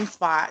blind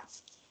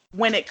spots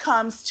when it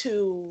comes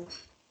to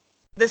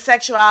the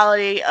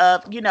sexuality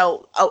of,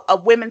 a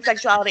women's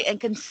sexuality and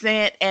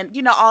consent and,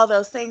 all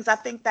those things, I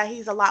think that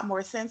he's a lot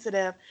more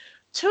sensitive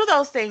to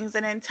those things.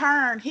 And in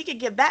turn, he could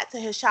give that to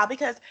his child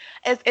because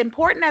as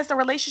important as the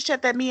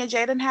relationship that me and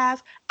Jaden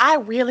has, I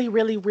really,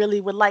 really,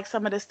 really would like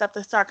some of this stuff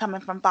to start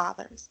coming from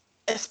fathers,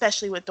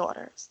 especially with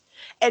daughters.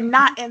 And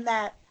not in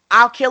that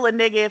I'll kill a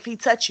nigga if he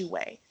touch you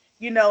way,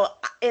 in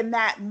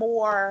that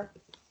more,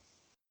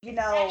 you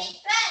know,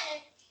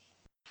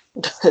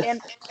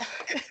 and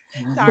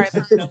sorry,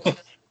 that's joking.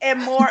 And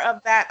more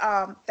of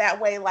that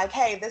way, like,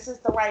 hey, this is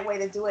the right way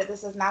to do it.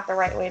 This is not the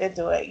right way to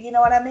do it. You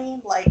know what I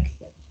mean? Like,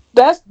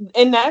 That's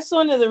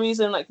one of the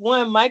reasons, like,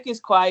 one, Mike is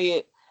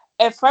quiet.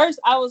 At first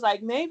I was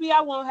like, maybe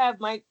I won't have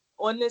Mike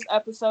on this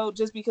episode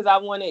just because I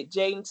wanted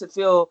Jaden to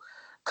feel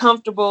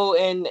comfortable,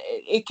 and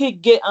it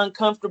could get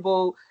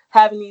uncomfortable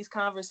having these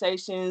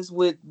conversations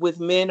with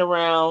men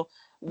around,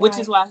 which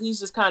is right. why he's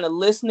just kind of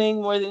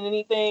listening more than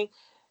anything,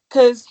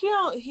 because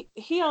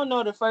he don't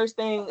know the first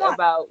thing Come on.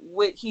 about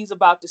what he's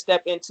about to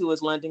step into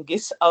as London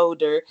gets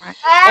older. Right.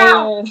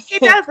 Ow! And He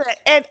does it.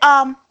 And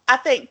I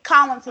think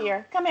Colin's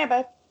here. Come here,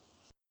 babe.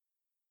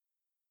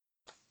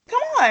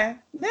 Come on,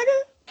 nigga.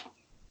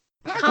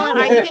 Come Colin,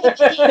 are on. you gonna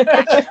be Janet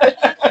Jackson?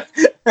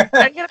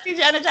 Are you gonna be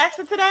Janet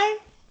Jackson today?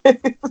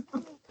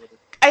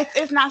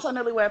 It's not so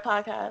newlywed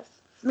podcast.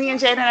 Me and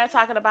Jaden are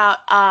talking about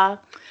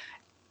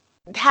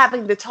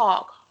having the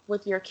talk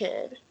with your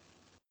kid.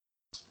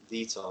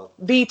 The talk.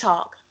 The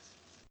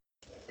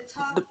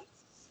talk.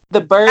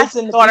 The birds That's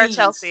and the daughter bees.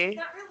 Chelsea.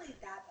 Not really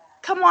that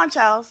bad. Come on,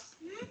 Chelsea.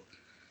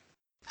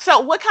 So,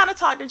 what kind of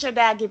talk did your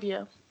dad give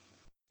you?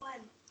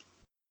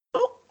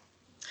 Ooh.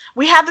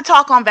 We had the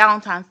talk on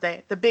Valentine's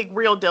Day, the big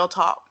real deal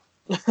talk,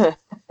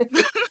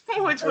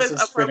 which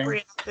was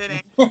appropriate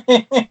fitting.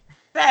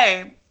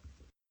 Babe,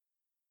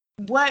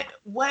 what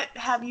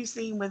have you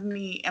seen with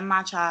me and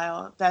my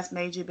child that's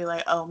made you be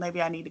like, oh,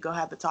 maybe I need to go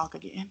have the talk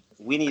again?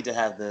 We need to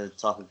have the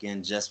talk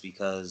again just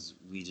because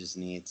we just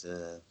need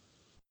to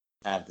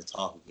have the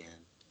talk again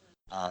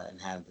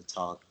and have the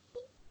talk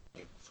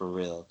for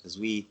real. Because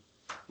we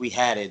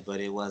had it, but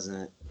it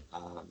wasn't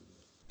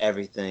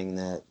everything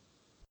that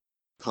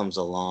comes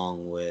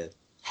along with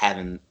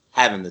having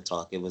the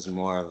talk. It was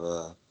more of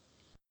a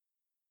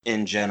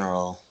in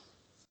general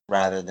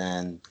rather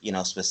than,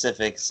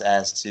 specifics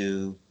as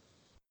to,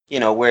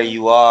 where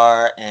you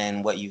are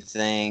and what you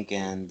think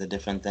and the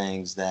different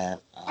things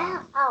that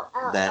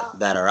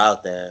that are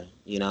out there,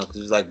 because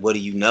it's like, what do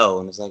you know?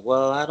 And it's like,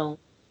 well, I don't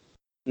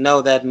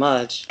know that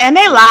much. And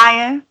they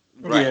lying.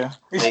 Right. Yeah.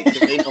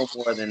 They know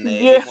more than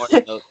they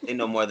they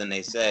know more than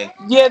they say.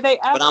 Yeah, they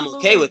absolutely But I'm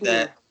okay with do.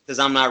 that because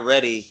I'm not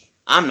ready.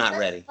 I'm not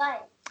ready.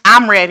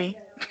 I'm ready.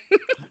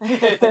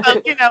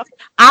 So,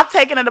 I've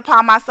taken it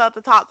upon myself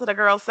to talk to the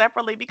girls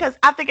separately because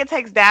I think it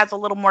takes dads a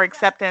little more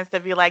acceptance to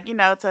be like,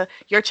 to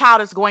your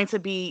child is going to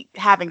be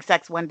having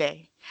sex one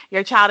day.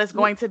 Your child is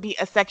going to be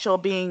a sexual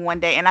being one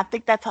day. And I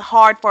think that's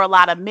hard for a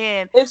lot of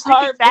men. It's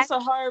hard. It's a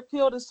hard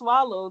pill to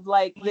swallow.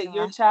 Like Yeah. that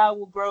your child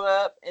will grow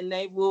up and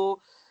they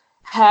will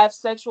have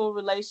sexual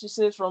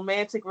relationships,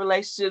 romantic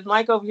relationships.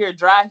 Mike over here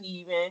dry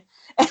heaving.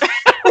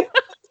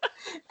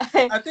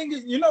 I think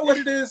you know what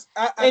it is.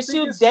 I And think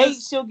she'll date,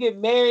 she'll get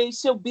married,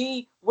 she'll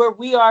be where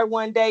we are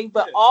one day,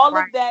 but all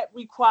of that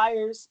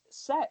requires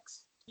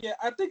sex. Yeah,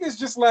 I think it's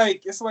just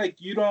like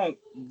you don't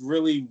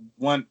really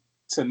want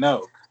to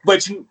know,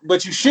 but you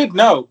should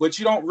know, but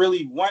you don't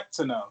really want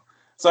to know.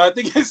 So I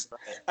think it's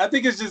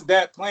just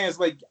that plain. It's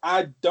like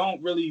I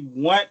don't really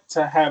want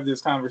to have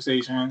this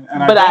conversation,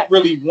 and I don't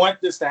really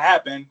want this to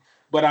happen,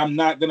 but I'm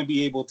not gonna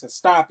be able to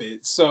stop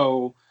it.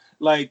 So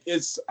like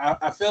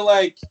I feel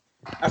like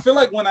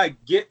when I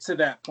get to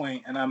that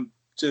point, and I'm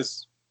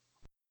just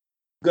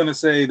gonna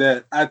say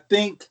that I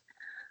think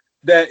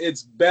that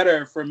it's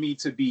better for me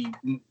to be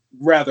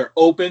rather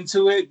open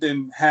to it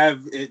than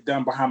have it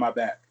done behind my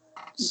back.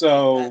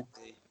 So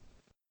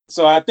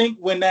I think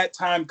when that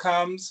time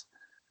comes,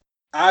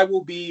 I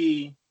won't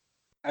say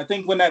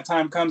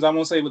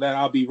that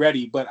I'll be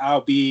ready, but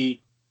I'll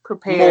be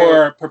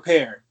more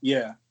prepared.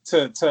 Yeah,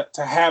 to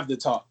have the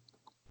talk.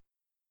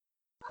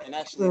 And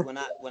actually,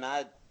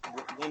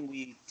 when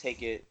we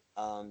take it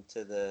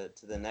to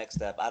the next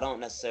step, I don't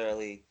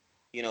necessarily,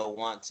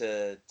 want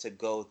to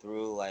go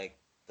through like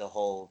the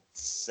whole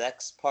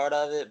sex part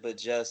of it, but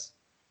just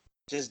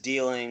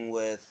dealing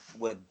with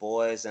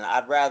boys, and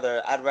I'd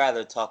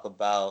rather talk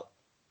about,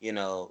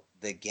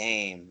 the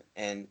game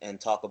and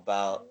talk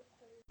about,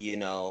 you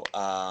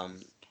have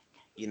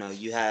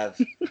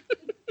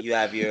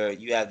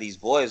these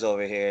boys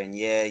over here, and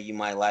yeah, you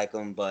might like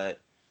them, but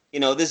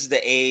this is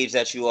the age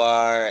that you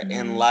are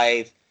in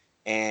life,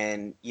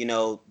 and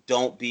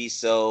don't be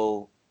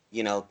so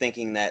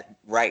thinking that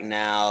right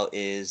now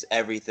is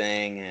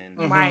everything, and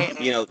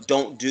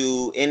don't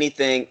do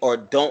anything, or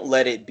don't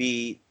let it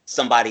be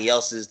somebody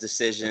else's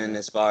decision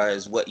as far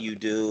as what you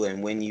do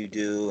and when you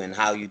do and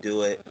how you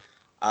do it.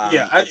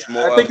 I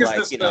think it's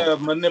just the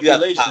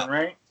manipulation,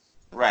 right?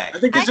 Right. I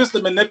think it's just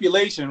the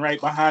manipulation, right,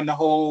 behind the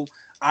whole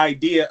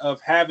idea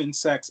of having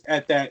sex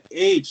at that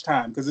age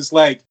time, because it's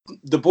like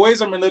the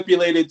boys are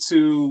manipulated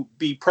to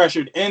be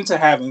pressured into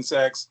having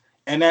sex,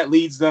 and that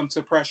leads them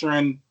to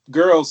pressuring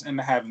girls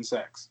into having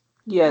sex.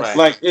 Yes, right.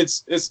 Like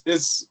it's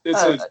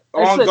an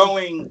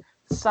ongoing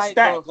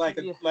stack,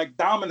 like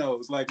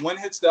dominoes. Like one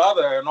hits the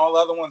other, and all the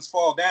other ones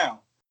fall down.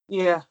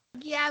 Yeah.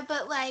 Yeah,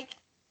 but like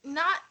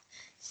not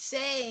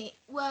say.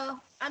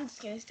 Well, I'm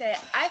just gonna say it.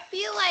 I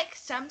feel like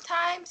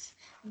sometimes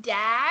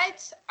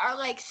dads are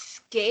like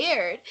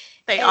scared.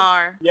 They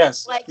are.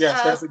 Yes. Like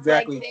that's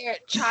exactly. Like their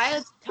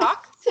child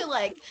talks to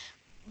like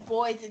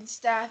boys and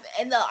stuff,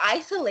 and they'll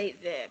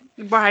isolate them.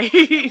 Right.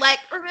 Like,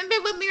 remember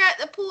when we were at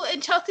the pool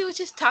and Chelsea was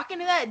just talking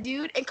to that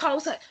dude, and Carl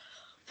was like,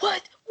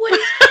 "What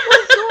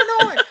is going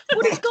on?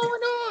 What is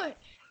going on?"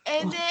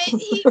 And then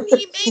he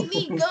made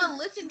me go and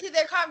listen to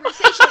their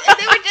conversation, and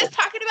they were just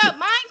talking about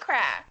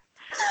Minecraft.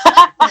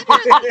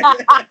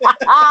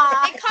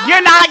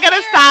 You're not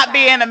gonna stop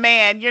being a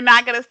man. You're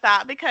not gonna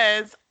stop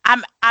because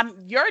I'm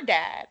your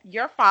dad,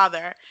 your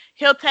father.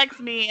 He'll text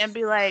me and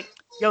be like,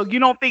 "Yo, you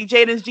don't think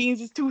Jaden's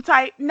jeans is too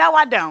tight?" No,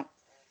 I don't.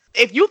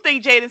 If you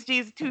think Jaden's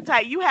jeans is too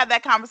tight, you have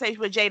that conversation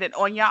with Jaden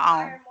on your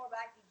own.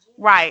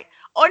 Right.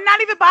 Or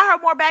not even buy her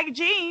more baggy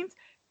jeans.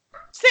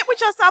 Sit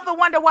with yourself and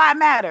wonder why it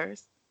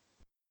matters.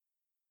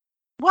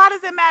 Why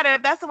does it matter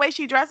if that's the way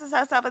she dresses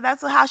herself and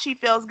that's how she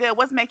feels good?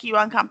 What's making you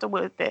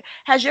uncomfortable with it?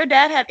 Has your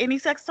dad had any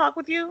sex talk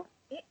with you?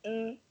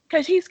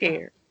 Because he's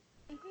scared.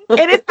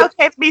 It is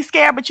okay to be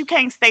scared, but you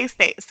can't stay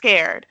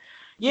scared.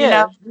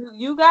 Yeah,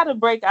 you got to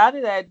break out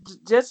of that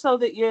just so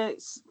that you're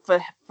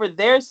for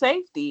their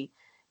safety,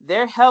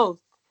 their health,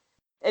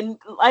 and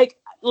like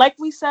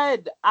we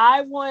said,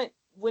 I want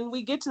when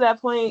we get to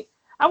that point,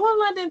 I want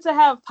London to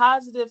have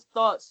positive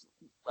thoughts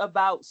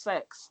about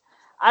sex.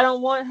 I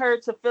don't want her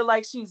to feel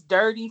like she's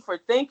dirty for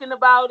thinking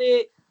about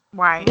it,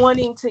 right?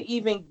 Wanting to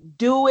even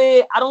do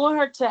it. I don't want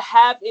her to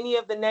have any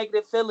of the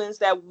negative feelings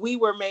that we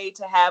were made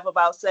to have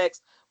about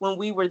sex when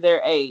we were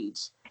their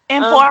age.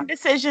 Informed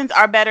decisions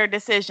are better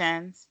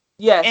decisions.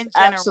 Yes,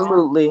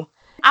 absolutely.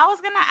 I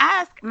was going to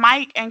ask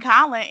Mike and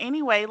Colin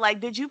anyway, like,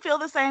 did you feel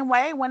the same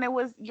way when it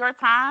was your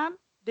time?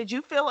 Did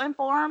you feel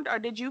informed or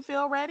did you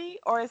feel ready?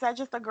 Or is that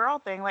just a girl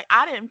thing? Like,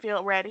 I didn't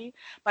feel ready,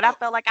 but I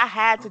felt like I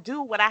had to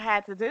do what I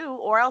had to do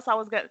or else I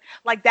was going to,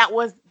 like, that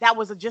was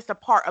just a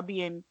part of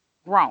being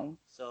grown.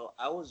 So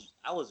I was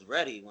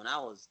ready when I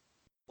was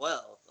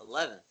 12,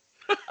 11.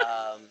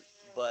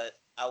 But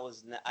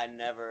I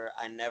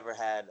never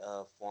had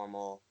a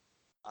formal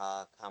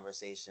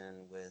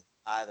conversation with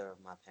either of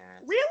my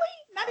parents. Really?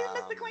 Not even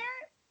Mr. Clarence?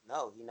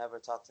 No, he never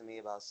talked to me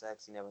about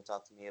sex. He never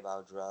talked to me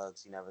about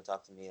drugs. He never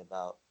talked to me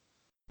about,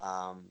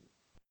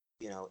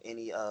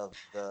 any of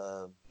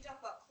the. You talk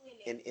about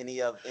cleaning. Any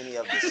of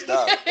the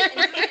stuff. And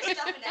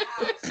stuff in the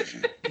house.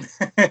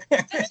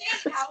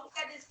 Just house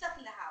got his stuff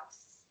in the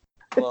house.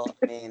 Well,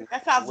 I mean,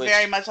 that sounds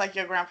very much like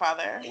your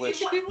grandfather. If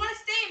you want to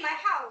stay in my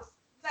house,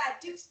 you gotta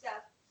do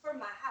stuff for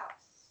my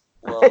house.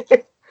 Well,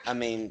 I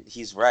mean,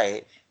 he's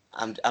right.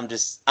 I'm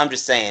just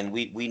saying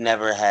we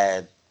never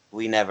had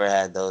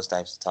those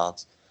types of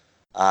talks.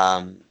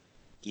 And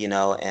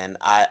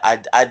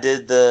I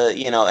did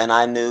and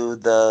I knew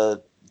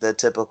the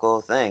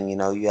typical thing.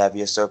 You have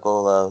your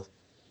circle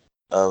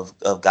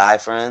of guy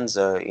friends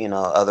or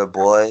other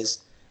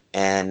boys,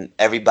 and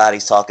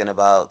everybody's talking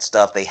about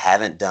stuff they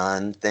haven't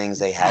done, things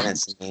they haven't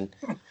seen.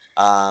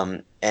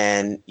 And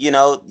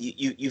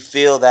you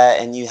feel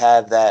that and you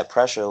have that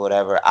pressure or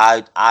whatever.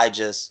 I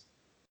just,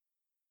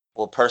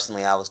 well,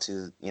 personally, I was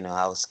I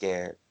was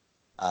scared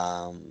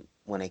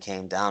when it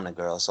came down to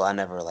girls, so I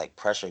never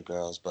pressured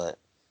girls. But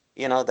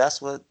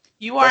that's what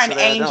you are, an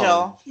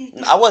angel.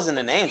 I wasn't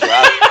an angel.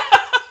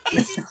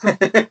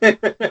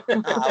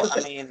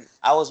 I mean,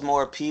 I was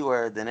more P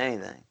word than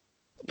anything.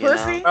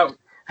 Pussy. Wow,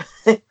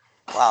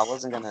 I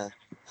wasn't gonna.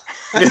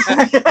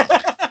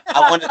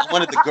 I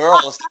wanted the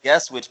girls to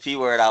guess which P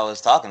word I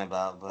was talking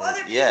about, but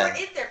what yeah.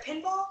 Is there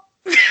pinball?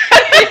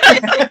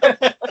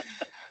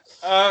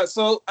 As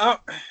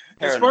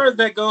far as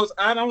that goes,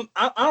 I don't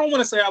want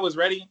to say I was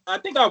ready. I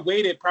think I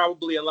waited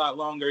probably a lot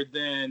longer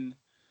than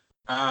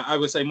I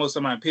would say most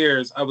of my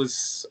peers. I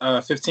was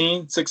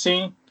 15,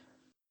 16.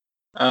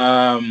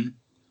 But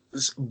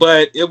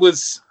it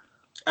was,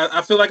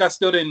 I feel like I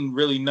still didn't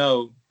really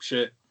know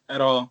shit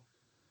at all.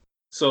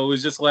 So it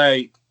was just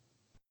like,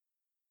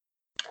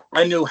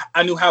 I knew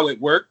how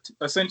it worked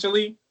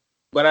essentially,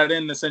 but I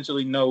didn't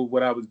essentially know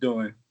what I was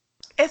doing.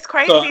 It's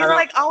crazy. So, it's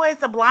like always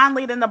the blind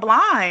leading the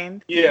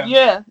blind. Yeah.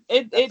 Yeah.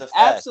 It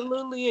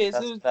absolutely is.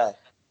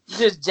 It's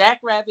just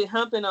jackrabbit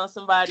humping on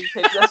somebody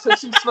because that's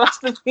what you're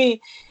supposed to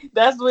be.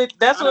 I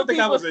don't think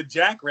I was a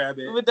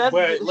jackrabbit.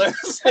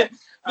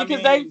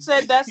 Because they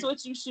said that's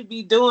what you should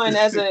be doing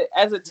as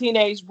a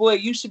teenage boy.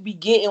 You should be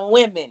getting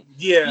women.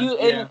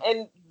 Yeah.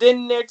 And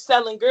then they're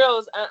telling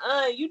girls,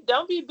 you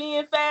don't be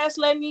being fast,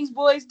 letting these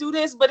boys do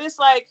this. But it's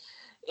like,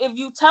 if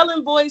you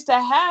telling boys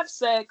to have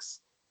sex,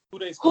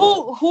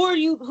 who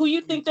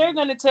you think they're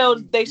gonna tell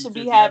they should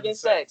be having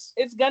sex?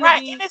 It's gonna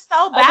be and it's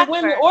so other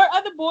women or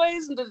other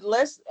boys.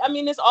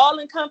 It's all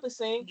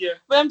encompassing. Yeah.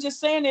 But I'm just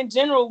saying in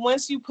general,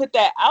 once you put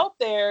that out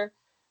there,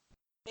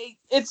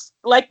 it's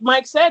like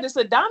Mike said, it's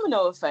a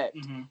domino effect.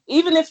 Mm-hmm.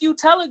 Even if you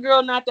tell a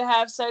girl not to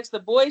have sex, the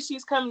boys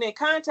she's coming in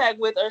contact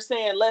with are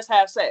saying, let's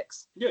have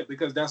sex. Yeah,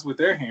 because that's what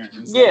they're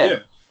hearing. So, yeah.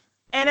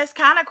 And it's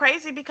kind of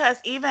crazy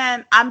because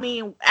even,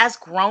 as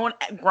grown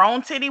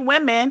city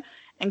women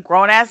and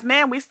grown ass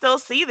men, we still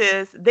see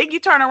this. Then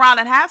you turn around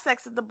and have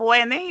sex with the boy,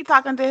 and then he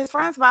talking to his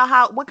friends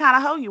about what kind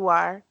of hoe you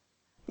are.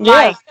 Yeah.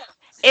 Like,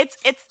 it's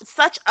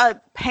such a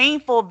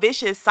painful,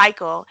 vicious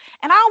cycle,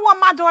 and I don't want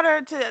my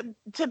daughter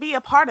to be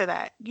a part of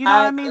that. You know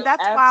what I mean?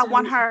 That's why I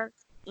want her.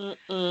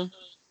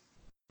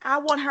 I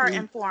want her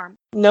informed.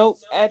 Nope,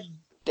 I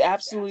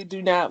absolutely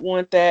do not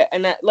want that.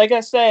 And like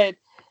I said,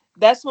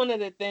 that's one of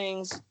the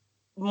things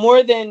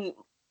more than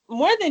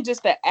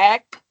just the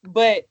act,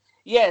 but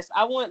yes,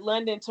 I want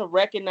London to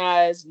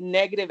recognize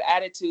negative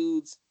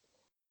attitudes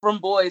from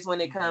boys when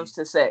it comes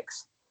to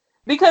sex.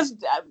 Because,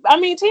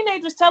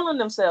 teenagers telling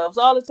themselves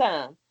all the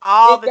time.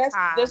 All the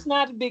time. That's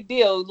not a big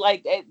deal.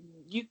 Like,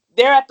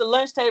 they're at the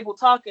lunch table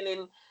talking,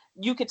 and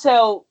you could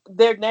tell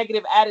their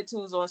negative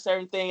attitudes on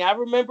certain things. I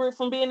remember it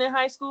from being in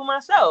high school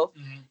myself.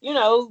 You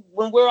know,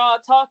 when we're all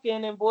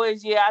talking and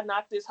boys, yeah, I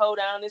knocked this hoe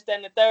down, this, that,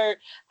 and the third.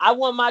 I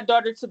want my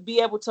daughter to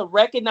be able to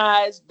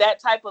recognize that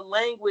type of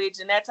language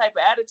and that type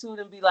of attitude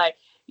and be like,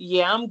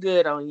 yeah, I'm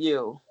good on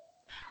you.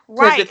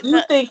 Because Right. if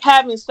you think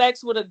having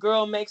sex with a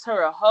girl makes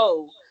her a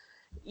hoe,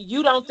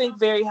 you don't think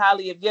very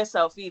highly of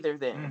yourself either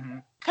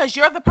then. Because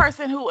you're the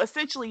person who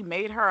essentially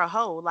made her a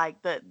hoe.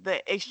 Like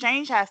the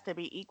exchange has to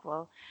be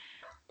equal.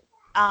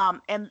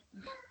 And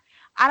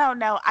I don't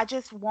know.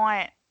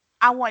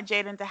 I want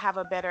Jaden to have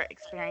a better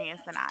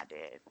experience than I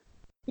did.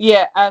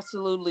 Yeah,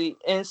 absolutely.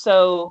 And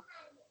so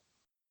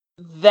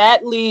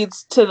that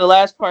leads to the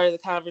last part of the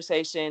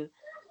conversation,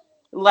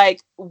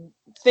 like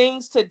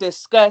things to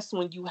discuss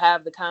when you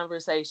have the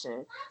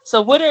conversation.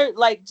 So what are,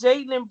 like,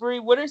 Jaden and Bree,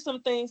 what are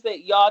some things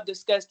that y'all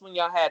discussed when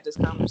y'all had this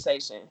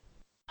conversation?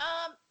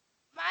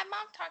 My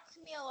mom talked to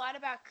me a lot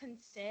about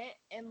consent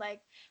and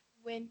like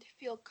when to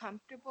feel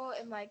comfortable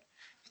and like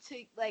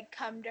to like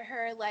come to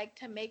her like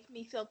to make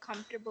me feel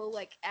comfortable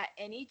like at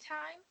any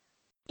time.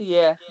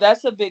 Yeah,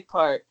 that's a big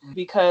part,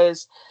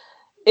 because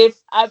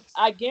if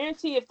I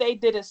guarantee if they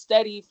did a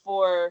study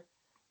for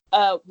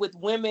with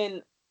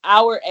women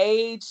our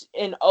age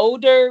and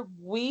older,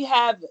 we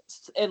have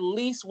at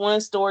least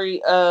one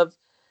story of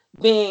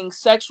being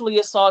sexually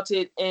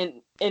assaulted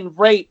and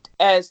raped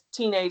as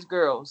teenage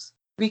girls,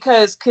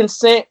 because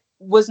consent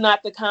was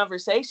not the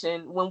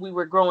conversation when we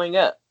were growing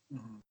up.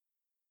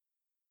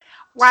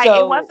 Right. It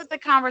So wasn't the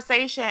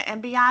conversation.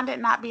 And beyond it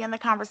not being the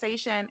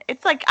conversation,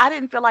 it's like I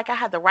didn't feel like I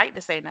had the right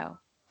to say no.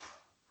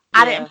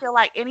 I yeah, didn't feel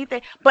like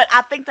anything. But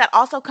I think that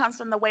also comes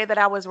from the way that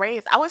I was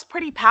raised. I was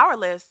pretty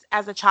powerless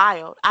as a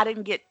child. I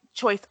didn't get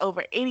choice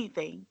over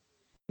anything.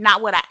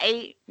 Not what I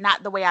ate,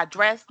 not the way I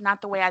dressed,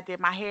 not the way I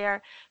did my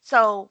hair.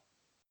 So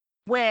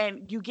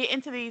when you get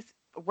into these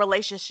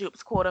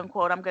relationships, quote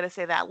unquote, I'm going to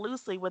say that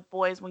loosely, with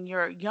boys when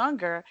you're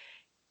younger,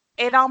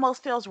 it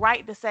almost feels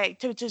right to say,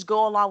 to just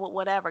go along with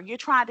whatever. You're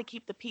trying to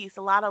keep the peace.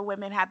 A lot of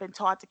women have been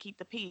taught to keep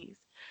the peace.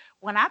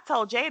 When I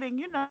told Jaden,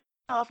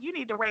 if you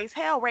need to raise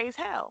hell, raise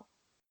hell.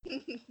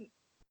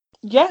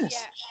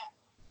 yes,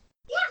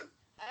 Yeah.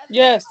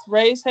 yes,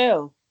 raise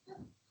hell.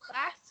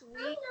 Last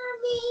week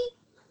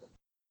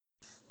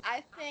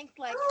I think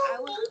like I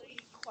was really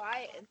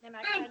quiet and then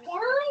I kind of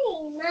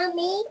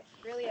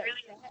really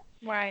upset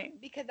Right.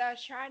 because I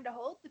was trying to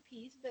hold the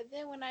peace, but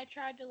then when I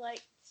tried to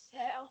like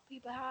tell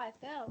people how I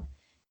felt,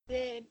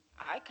 then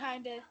I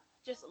kind of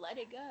just let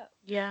it go.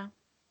 Yeah.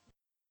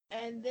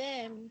 And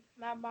then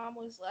my mom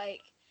was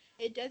like,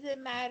 "It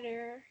doesn't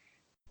matter."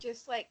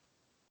 Just like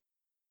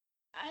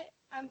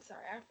I'm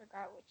sorry, I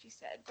forgot what you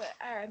said, but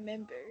I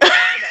remember. But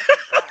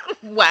I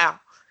forgot. Wow.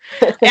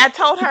 I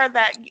told her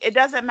that it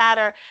doesn't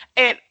matter.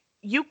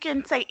 You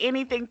can say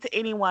anything to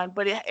anyone,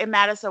 but it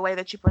matters the way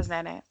that you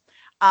present it.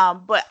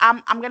 But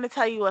I'm gonna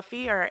tell you a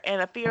fear,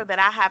 and a fear that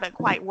I haven't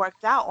quite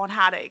worked out on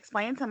how to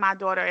explain to my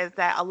daughter is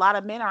that a lot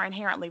of men are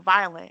inherently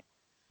violent.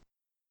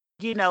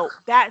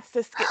 That's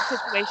the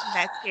situation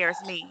that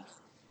scares me.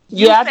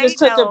 You Yeah, say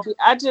no.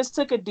 I just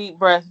took a deep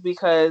breath,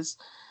 because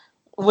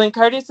when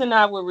Curtis and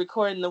I were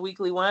recording the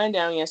weekly wind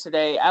down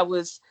yesterday,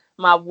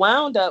 my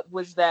wound up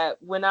was that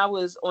when I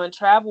was on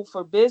travel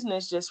for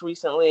business just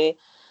recently,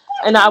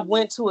 and I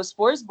went to a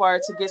sports bar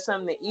to get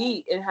something to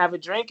eat and have a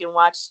drink and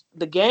watch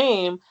the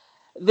game,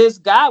 this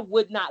guy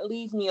would not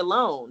leave me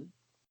alone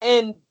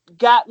and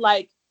got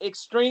like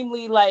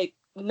extremely, like,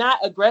 not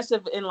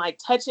aggressive and like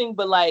touching,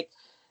 but like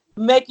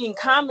making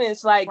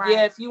comments like,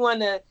 yeah, Right. if you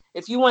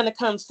want to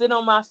come sit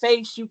on my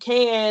face, you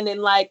can.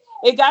 And like,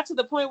 it got to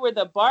the point where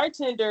the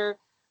bartender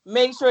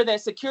made sure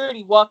that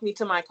security walked me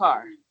to my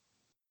car.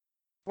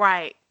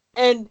 Right.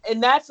 And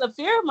that's a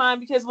fear of mine,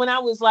 because when I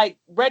was like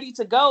ready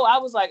to go, I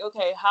was like,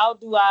 okay, how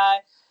do I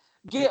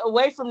get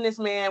away from this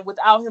man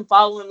without him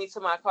following me to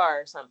my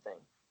car or something?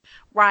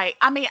 Right.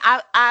 I mean,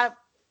 I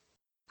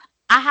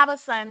have a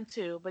son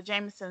too, but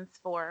Jameson's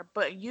 4.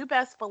 But you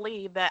best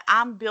believe that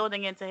I'm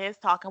building into his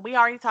talk, and we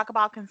already talk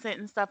about consent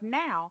and stuff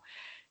now.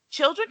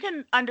 Children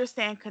can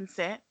understand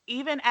consent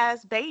even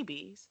as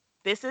babies.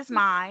 This is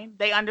mine.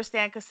 They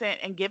understand consent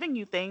and giving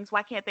you things.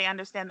 Why can't they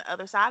understand the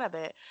other side of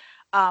it?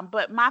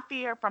 But my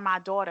fear for my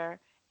daughter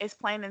is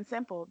plain and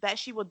simple, that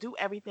she will do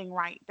everything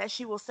right, that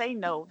she will say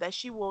no, that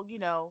she will,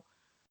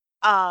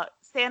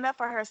 stand up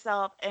for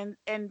herself, and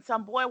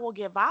some boy will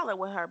get violent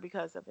with her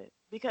because of it.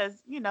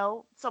 Because,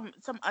 some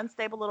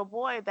unstable little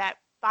boy that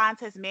finds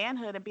his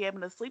manhood and be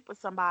able to sleep with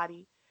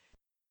somebody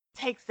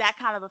takes that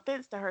kind of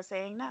offense to her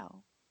saying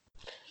no.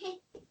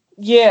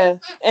 Yeah,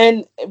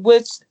 and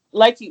which,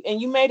 like,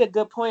 you made a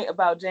good point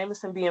about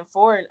Jameson being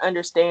for and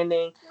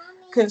understanding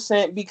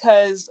consent,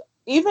 because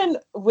even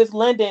with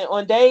London,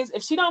 on days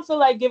if she don't feel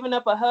like giving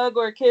up a hug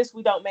or a kiss,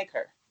 we don't make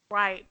her.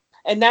 Right.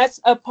 And that's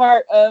a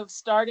part of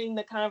starting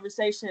the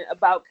conversation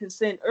about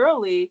consent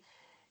early.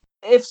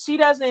 If she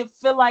doesn't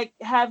feel like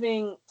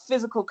having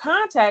physical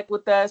contact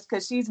with us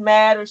because she's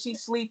mad or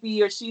she's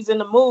sleepy or she's in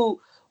the mood,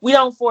 we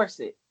don't force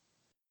it.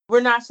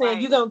 We're not saying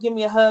Right. you're going to give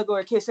me a hug or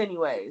a kiss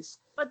anyways.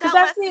 But Because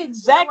that that's lets the them feel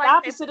exact like they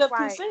opposite of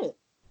right. consent.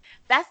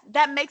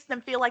 That makes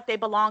them feel like they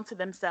belong to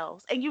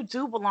themselves, and you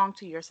do belong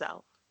to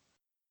yourself.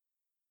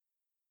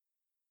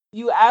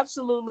 You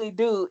absolutely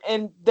do.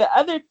 And the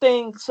other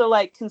thing, so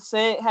like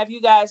consent, have you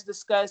guys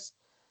discussed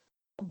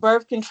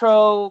birth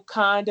control,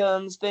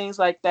 condoms, things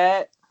like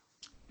that?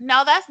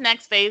 No, that's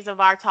next phase of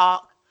our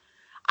talk.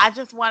 I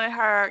just wanted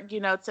her,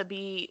 to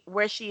be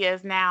where she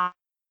is now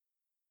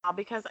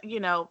because,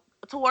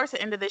 towards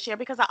the end of this year,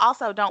 because I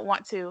also don't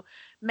want to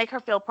make her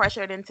feel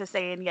pressured into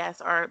saying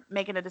yes or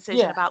making a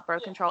decision Yeah. about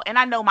birth control. And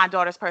I know my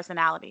daughter's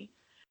personality.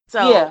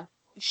 So Yeah.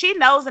 she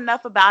knows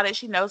enough about it.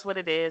 She knows what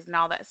it is and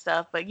all that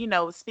stuff. But,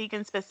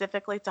 speaking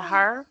specifically to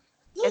her,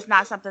 it's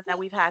not something that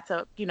we've had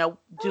to,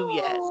 do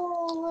yet.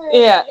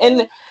 Yeah,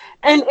 and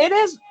it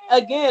is,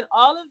 again,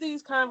 all of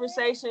these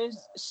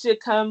conversations should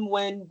come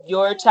when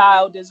your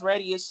child is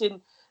ready. It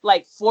shouldn't,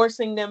 like,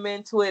 forcing them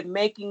into it,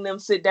 making them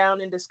sit down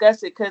and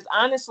discuss it, because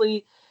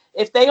honestly,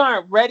 if they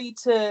aren't ready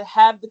to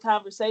have the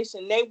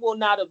conversation, they will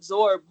not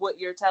absorb what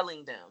you're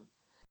telling them.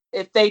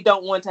 If they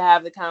don't want to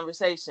have the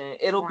conversation,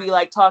 it'll be Right.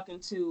 like talking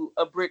to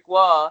a brick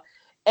wall.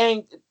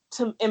 And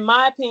in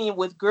my opinion,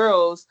 with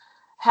girls,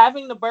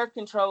 having the birth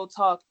control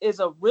talk is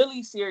a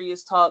really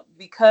serious talk,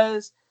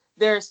 because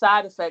there are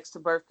side effects to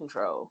birth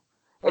control.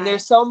 And Right.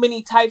 there's so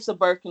many types of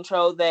birth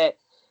control that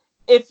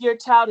if your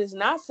child is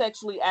not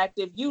sexually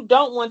active, you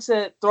don't want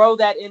to throw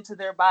that into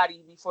their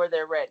body before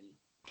they're ready.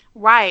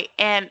 Right.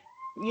 And,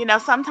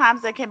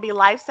 sometimes it can be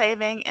life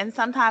saving and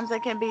sometimes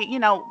it can be,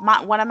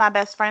 one of my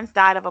best friends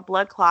died of a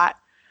blood clot.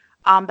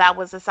 That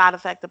was a side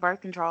effect of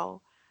birth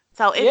control.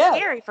 So it's Yeah.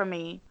 scary for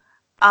me.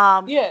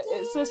 Um, Yeah,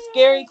 it's a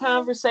scary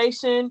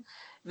conversation.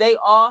 They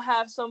all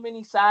have so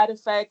many side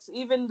effects.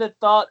 Even the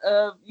thought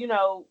of,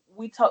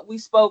 we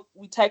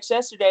text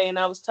yesterday, and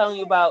I was telling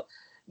you about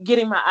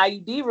getting my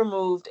IUD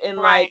removed, and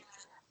right. like,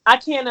 I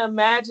can't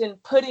imagine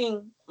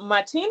putting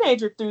my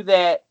teenager through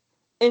that,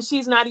 and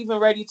she's not even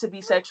ready to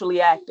be sexually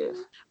active.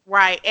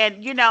 Right. And,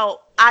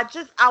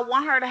 I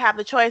want her to have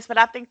the choice, but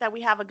I think that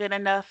we have a good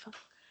enough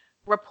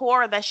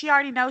rapport that she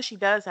already knows she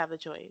does have the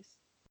choice.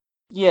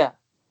 Yeah,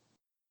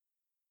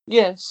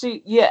 yeah,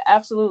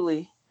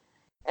 absolutely.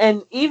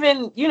 And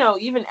even,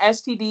 even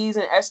STDs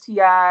and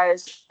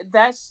STIs,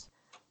 that's,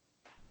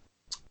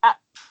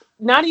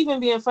 not even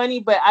being funny,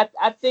 but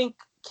I think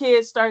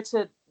kids start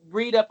to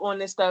read up on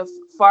this stuff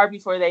far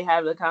before they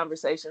have the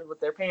conversations with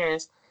their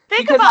parents.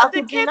 Think Because how about,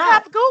 did could you kids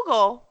not? have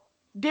Google?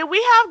 Did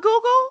we have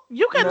Google?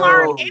 You can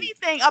learn No.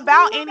 anything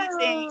about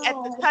anything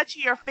at the touch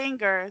of your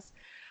fingers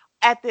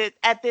at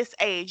this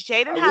age.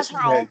 Jaden I has wish we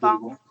her own had phone.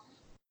 Google.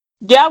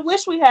 Yeah, I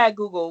wish we had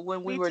Google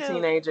when we Me were too.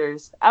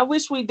 teenagers. I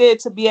wish we did,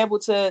 to be able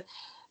to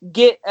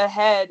get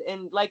ahead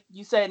and, like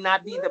you said,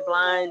 not be the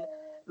blind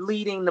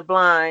leading the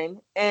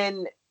blind.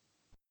 And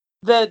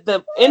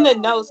the in the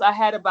notes I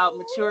had about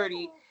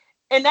maturity,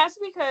 and that's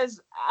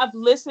because I've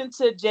listened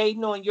to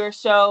Jaden on your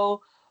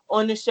show,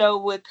 on the show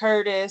with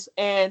Curtis,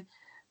 and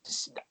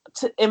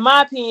in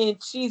my opinion,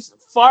 she's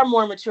far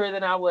more mature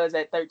than I was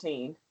at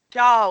 13.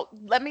 Y'all,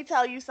 let me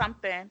tell you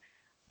something.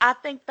 I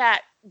think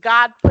that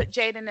God put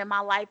Jaden in my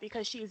life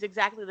because she's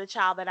exactly the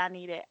child that I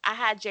needed. I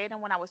had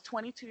Jaden when I was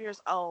 22 years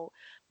old.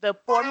 The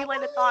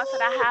formulated thoughts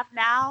that I have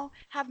now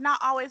have not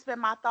always been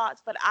my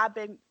thoughts, but I've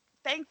been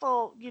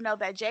thankful,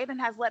 that Jaden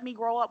has let me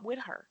grow up with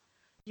her,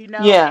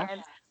 Yeah,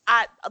 and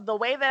the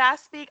way that I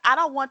speak, I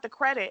don't want the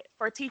credit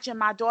for teaching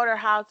my daughter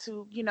how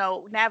to,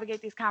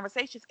 navigate these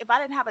conversations. If I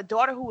didn't have a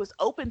daughter who was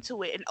open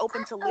to it and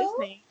open to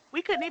listening,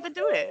 we couldn't even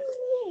do this.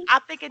 I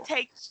think it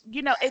takes,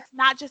 it's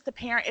not just the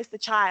parent, it's the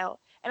child.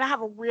 And I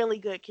have a really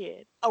good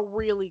kid, a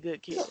really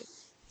good kid.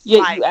 yeah,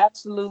 you Like,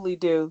 absolutely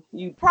do.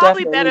 You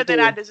probably definitely better than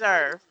I do.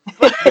 deserve.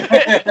 But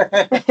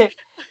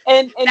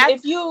And if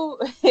that's you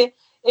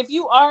if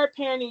you are a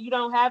parent and you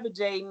don't have a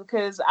Jaden,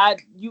 because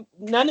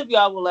none of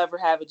y'all will ever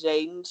have a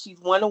Jaden. She's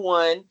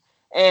 1-1,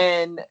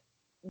 and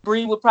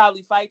Bree would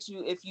probably fight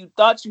you if you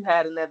thought you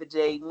had another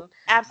Jaden.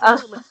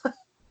 absolutely.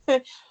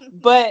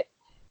 But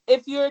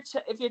if your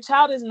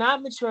child is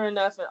not mature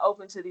enough and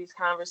open to these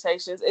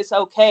conversations, it's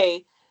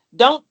okay.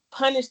 Don't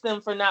punish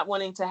them for not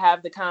wanting to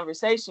have the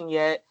conversation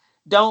yet.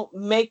 Don't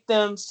make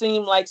them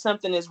seem like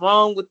something is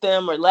wrong with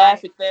them, or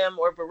laugh Right. at them,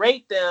 or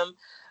berate them,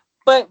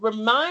 but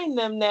remind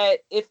them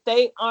that if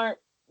they aren't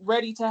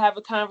ready to have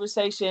a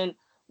conversation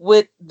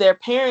with their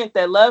parent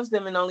that loves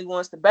them and only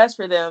wants the best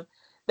for them,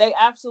 they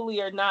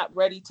absolutely are not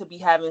ready to be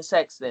having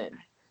sex then. And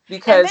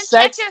Because then check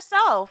sex,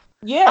 yourself.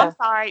 I'm yeah,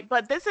 sorry,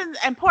 but this is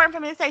important for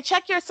me to say.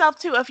 Check yourself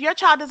too. If your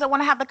child doesn't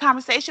want to have the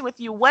conversation with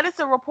you, what is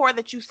the rapport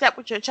that you set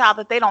with your child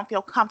that they don't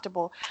feel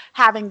comfortable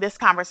having this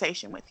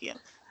conversation with you?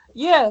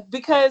 yeah,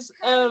 because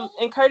and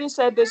Curtis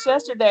said this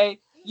yesterday,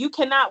 you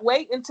cannot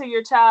wait until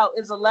your child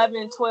is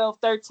 11, 12,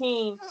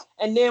 13,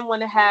 and then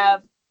want to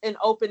have an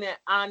open and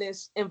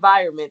honest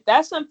environment.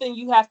 That's something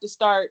you have to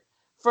start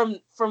from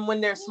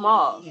when they're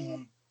small.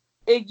 Mhm.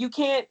 You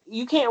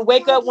can't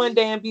wake up one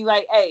day and be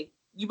like, hey,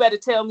 you better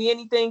tell me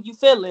anything you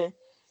feeling.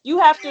 You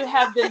have to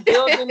have been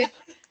building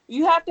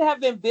you have to have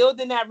been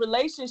building that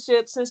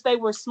relationship since they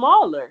were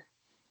smaller.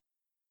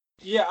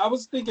 Yeah, I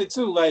was thinking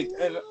too, like,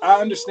 and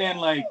I understand,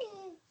 like,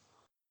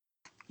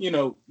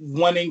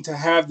 wanting to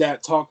have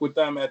that talk with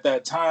them at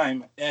that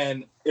time.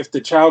 And if the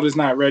child is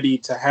not ready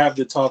to have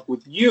the talk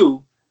with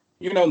you,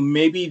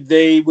 maybe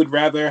they would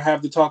rather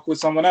have the talk with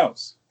someone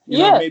else.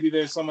 Yeah, Maybe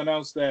there's someone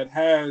else that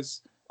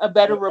has a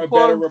better a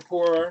better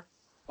rapport.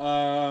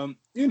 rapport.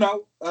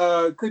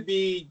 Could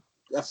be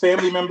a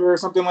family member or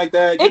something like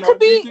that. It could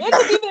be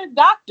their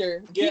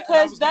doctor, Yeah, and I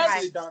because was going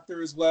to say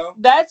doctor as well.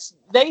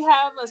 they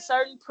have a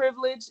certain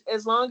privilege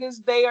as long as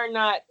they are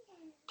not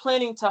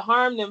planning to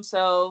harm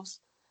themselves.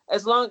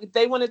 As long as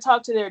they want to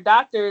talk to their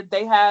doctor,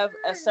 they have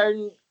a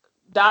certain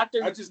doctor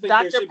patient I just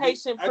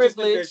think there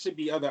privilege. should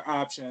be other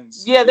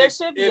options. Yeah, there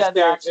should be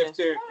other options.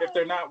 If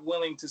they're not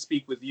willing to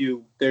speak with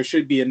you, there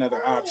should be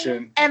another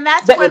option And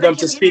that's where for the them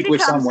to speak community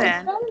with comes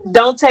someone. in.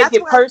 Don't take That's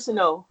it where-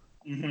 personal.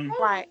 Mm-hmm.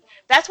 Right.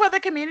 That's where the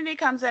community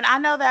comes in. I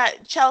know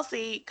that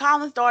Chelsea,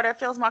 Colin's daughter,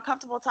 feels more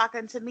comfortable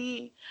talking to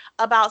me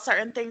about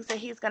certain things that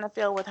he's going to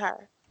feel with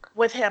her.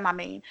 With him, I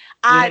mean.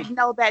 I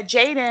know that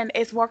Jaden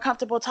is more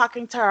comfortable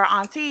talking to her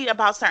auntie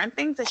about certain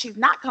things that she's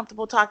not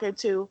comfortable talking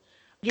to,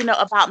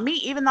 about me,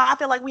 even though I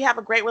feel like we have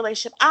a great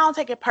relationship. I don't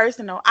take it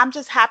personal. I'm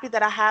just happy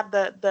that I have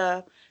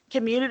the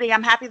community.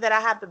 I'm happy that I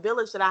have the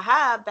village that I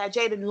have, that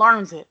Jaden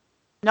learns it,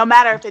 no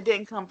matter if it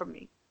didn't come from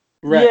me.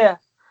 Right. Yeah.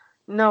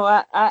 No,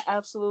 I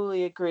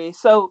absolutely agree.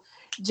 So,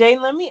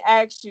 Jane, let me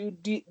ask you,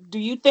 do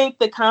you think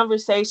the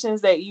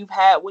conversations that you've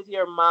had with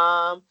your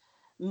mom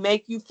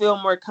make you feel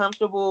more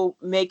comfortable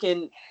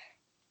making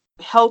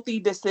healthy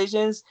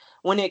decisions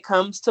when it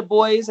comes to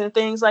boys and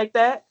things like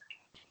that?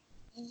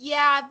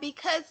 Yeah,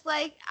 because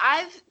like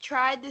I've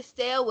tried to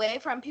stay away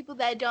from people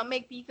that don't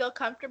make me feel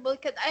comfortable.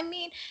 Because I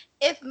mean,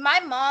 if my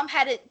mom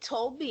hadn't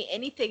told me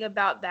anything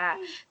about that,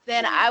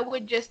 then I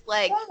would just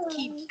like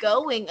keep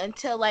going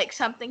until like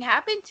something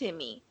happened to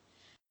me.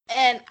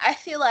 And I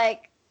feel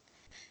like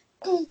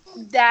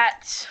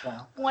that's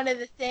one of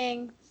the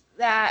things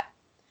that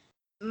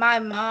my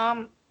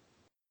mom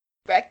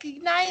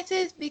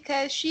recognizes,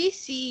 because she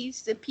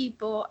sees the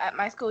people at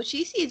my school.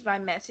 She sees my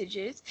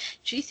messages.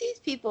 She sees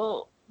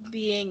people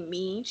being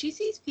mean. She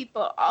sees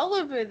people all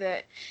over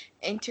the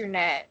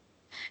internet,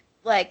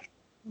 like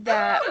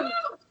that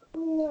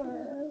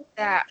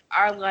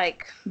are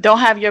like, Don't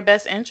have your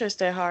best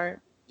interest at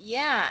heart.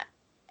 yeah.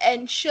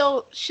 And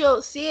she'll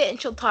see it and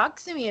she'll talk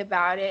to me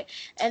about it,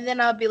 and then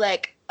I'll be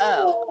like,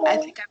 oh, I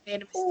think I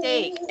made a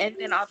mistake, and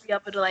then I'll be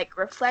able to like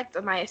reflect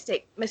on my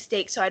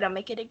mistake so I don't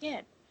make it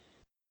again.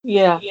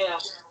 Yeah.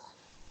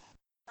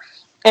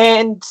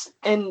 And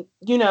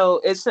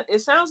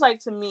it sounds like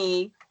to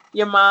me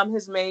your mom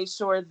has made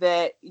sure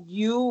that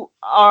you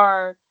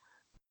are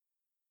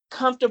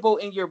comfortable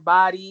in your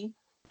body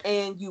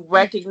and you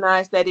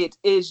recognize that it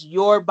is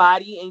your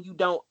body and you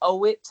don't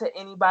owe it to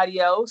anybody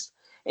else,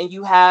 and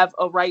you have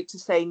a right to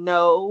say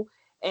no,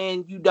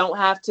 and you don't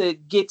have to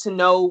get to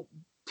know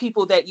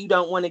people that you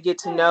don't want to get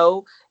to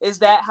know. Is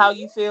that how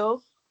you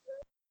feel?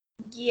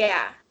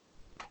 Yeah.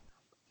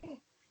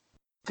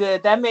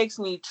 Good. That makes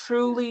me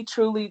truly,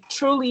 truly,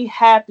 truly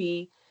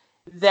happy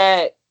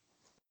that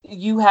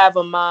you have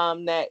a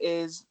mom that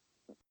is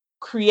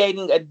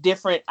creating a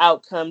different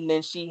outcome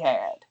than she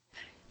had.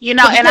 And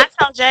I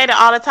tell Jada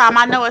all the time,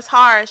 I know it's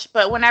harsh,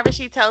 but whenever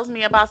she tells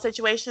me about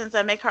situations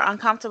that make her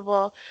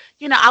uncomfortable,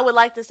 I would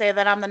like to say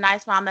that I'm the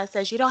nice mom that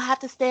says you don't have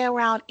to stay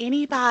around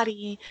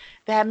anybody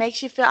that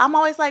makes you feel. I'm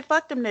always like,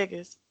 fuck them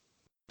niggas.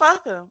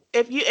 Fuck them.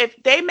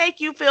 If they make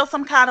you feel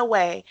some kind of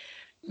way.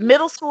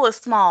 Middle school is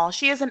small.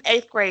 She is in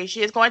 8th grade.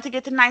 She is going to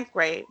get to 9th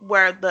grade,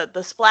 where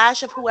the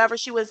splash of whoever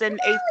she was in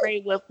 8th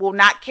grade with will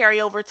not carry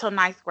over till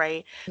 9th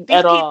grade. These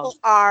At all. people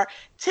are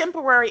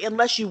temporary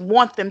unless you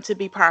want them to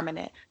be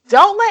permanent.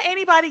 Don't let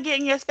anybody get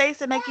in your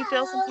space and make you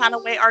feel some kind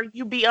of way, or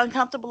you be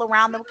uncomfortable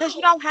around them, because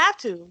you don't have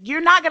to.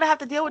 You're not going to have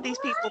to deal with these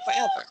people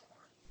forever.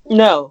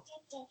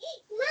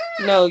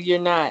 No, you're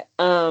not.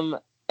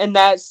 And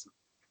that's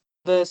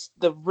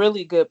the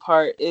really good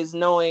part, is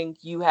knowing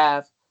you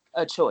have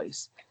a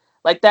choice.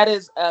 Like, that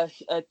is a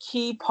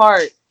key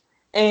part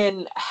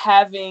in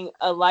having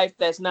a life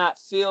that's not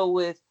filled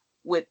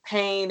with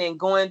pain and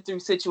going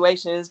through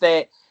situations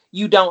that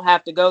you don't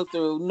have to go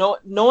through.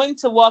 Knowing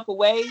to walk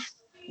away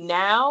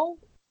now,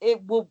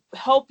 it will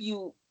help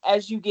you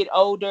as you get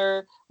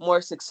older, more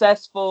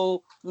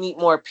successful, meet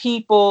more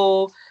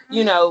people,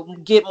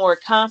 get more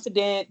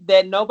confident,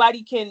 that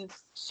nobody can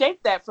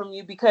shake that from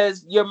you,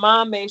 because your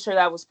mom made sure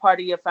that was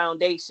part of your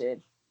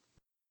foundation.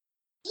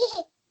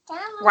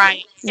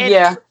 Right.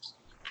 Yeah.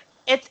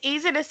 It's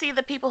easy to see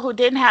the people who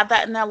didn't have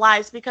that in their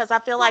lives, because I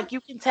feel like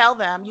you can tell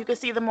them. You can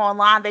see them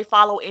online. They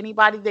follow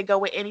anybody. They go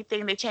with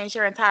anything. They change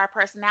their entire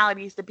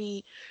personalities to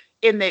be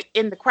in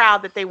the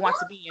crowd that they want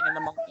to be in the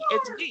moment.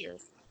 It's weird.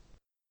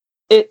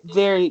 It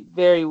very,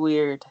 very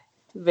weird.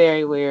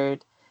 Very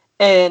weird.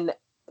 And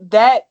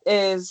that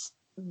is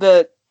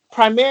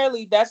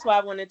primarily, that's why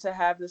I wanted to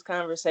have this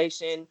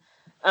conversation.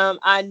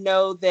 I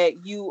know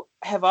that you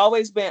have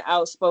always been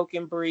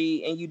outspoken,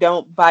 Bree, and you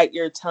don't bite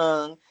your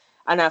tongue.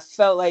 And I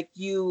felt like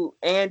you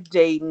and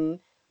Jaden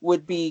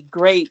would be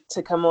great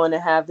to come on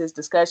and have this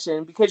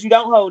discussion because you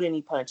don't hold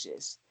any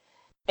punches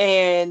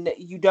and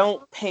you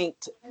don't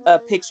paint a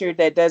picture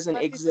that doesn't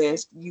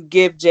exist. You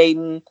give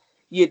Jaden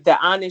the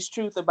honest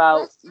truth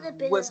about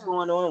what's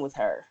going on with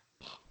her.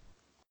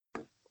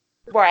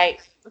 Right.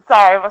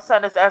 Sorry, my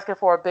son is asking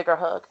for a bigger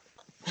hug.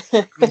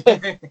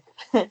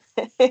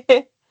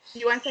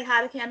 You want to say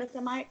hi to Candace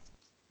and Mike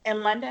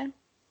in London?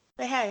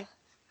 Say hey.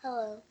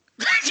 Hello.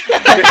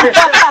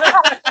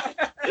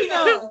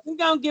 He's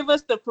gonna give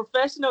us the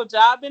professional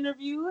job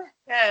interview.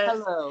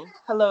 Yes.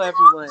 Hello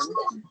everyone.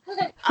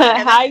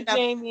 Hi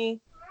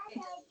Jamie.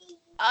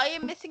 All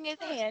you're missing is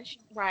a hand.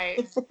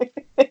 Right.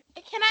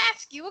 Can I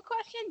ask you a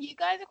question? You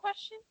guys a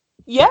question?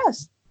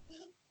 Yes.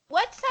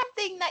 What's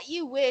something that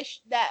you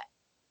wish that,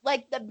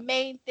 like the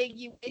main thing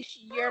you wish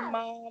your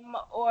mom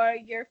or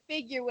your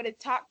figure would have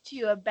talked to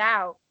you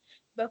about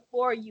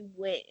before you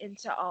went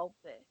into all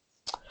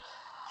this?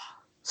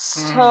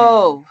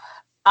 So,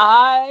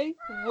 I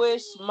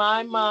wish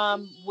my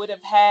mom would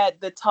have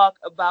had the talk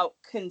about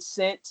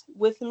consent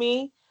with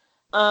me.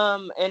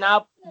 And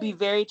I'll be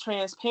very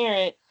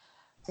transparent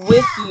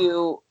with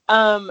you.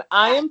 I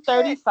am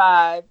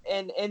 35,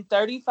 and in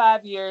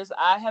 35 years,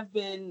 I have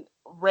been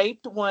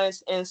raped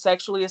once and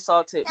sexually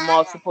assaulted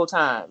multiple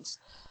times.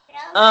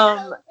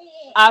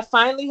 I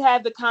finally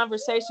had the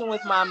conversation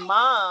with my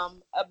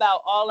mom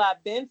about all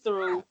I've been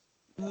through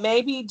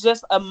maybe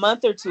just a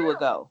month or two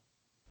ago.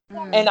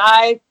 And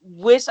I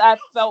wish I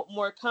felt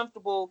more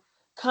comfortable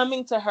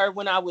coming to her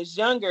when I was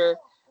younger,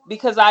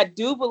 because I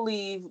do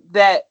believe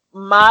that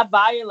my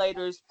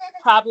violators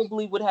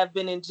probably would have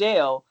been in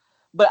jail.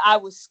 But I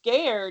was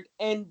scared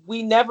and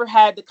we never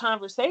had the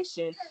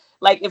conversation.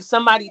 Like if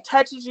somebody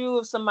touches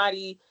you,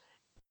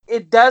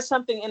 it does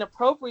something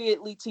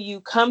inappropriately to you,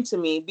 come to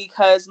me,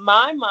 because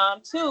my mom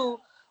too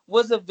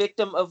was a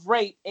victim of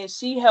rape and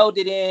she held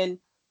it in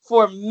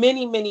for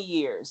many, many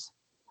years.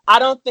 I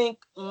don't think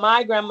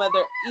my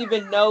grandmother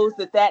even knows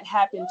that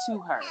happened to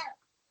her.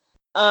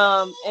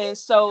 And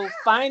so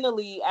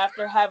finally,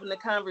 after having the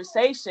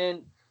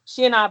conversation,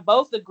 she and I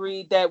both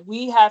agreed that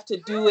we have to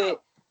do it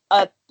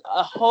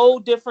a whole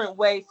different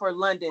way for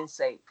London's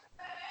sake,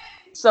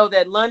 so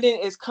that London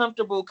is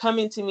comfortable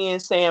coming to me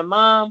and saying,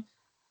 Mom,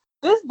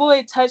 this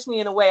boy touched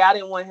me in a way I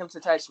didn't want him to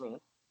touch me.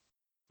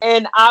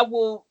 And I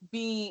will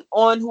be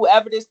on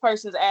whoever this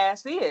person's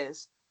ass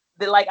is.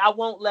 That, like, I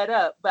won't let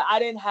up. But I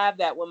didn't have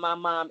that with my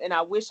mom, and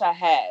I wish I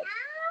had.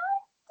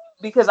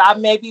 Because I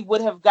maybe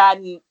would have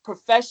gotten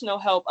professional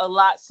help a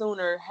lot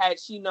sooner had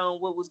she known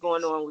what was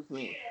going on with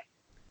me.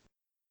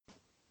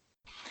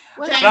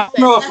 I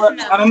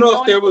don't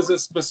know if there was a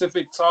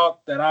specific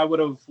talk that I would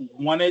have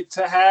wanted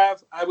to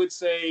have. I would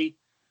say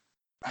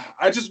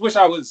I just wish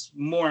I was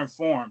more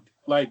informed.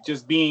 Like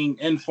just being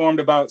informed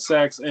about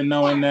sex and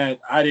knowing that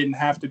I didn't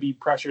have to be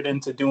pressured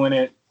into doing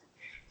it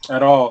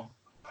at all.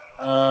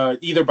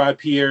 Either by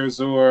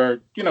peers or,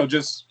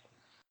 just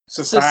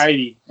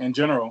society in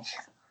general.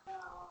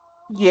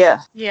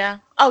 Yeah. Yeah.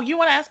 Oh, you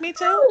want to ask me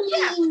too?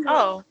 Yeah.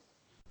 Oh.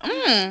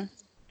 I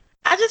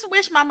just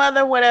wish my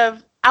mother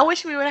I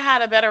wish we would have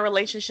had a better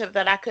relationship,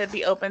 that I could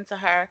be open to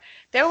her.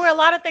 There were a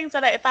lot of things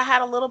that if I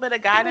had a little bit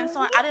of guidance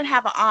on, I didn't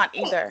have an aunt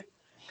either,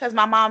 because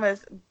my mom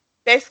is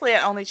basically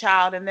an only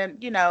child. And then,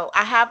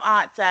 I have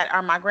aunts that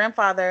are my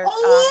grandfather's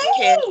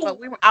kids, but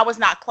I was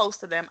not close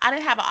to them. I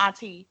didn't have an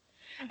auntie.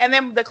 And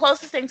then the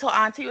closest thing to an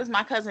auntie was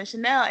my cousin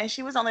Chanel, and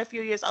she was only a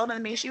few years older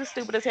than me. She was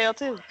stupid as hell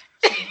too.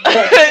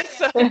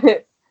 So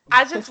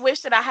I just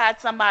wish that I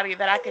had somebody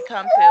that I could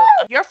come to.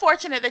 You're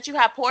fortunate that you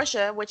have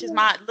Portia, which is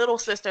my little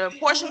sister.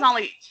 Portia's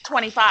only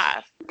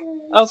 25.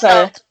 Okay.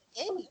 So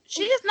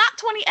she is not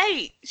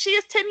 28. She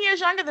is 10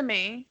 years younger than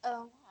me.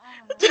 Oh.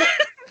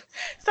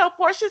 So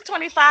Portia's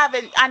 25,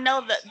 and I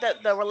know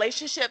that the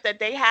relationship that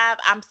they have,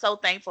 I'm so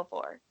thankful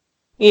for.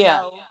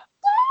 Yeah.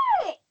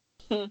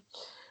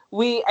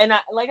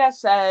 Like I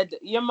said,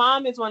 your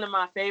mom is one of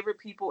my favorite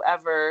people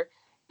ever.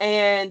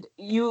 And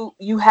you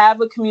have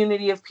a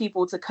community of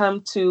people to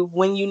come to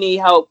when you need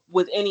help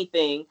with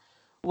anything,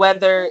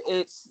 whether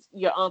it's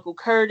your Uncle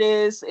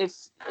Curtis,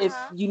 if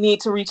you need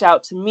to reach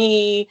out to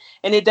me.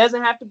 And it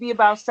doesn't have to be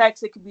about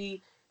sex. It could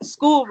be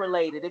school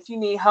related. If you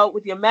need help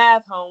with your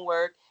math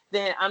homework,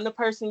 then I'm the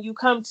person you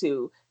come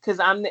to,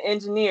 because I'm the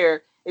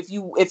engineer. If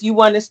you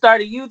want to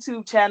start a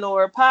YouTube channel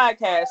or a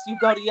podcast, you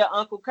go to your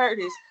Uncle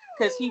Curtis,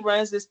 because he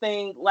runs this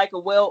thing like a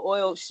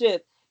well-oiled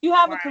ship. You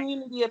have a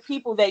community of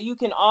people that you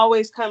can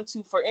always come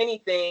to for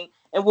anything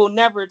and will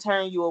never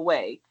turn you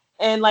away.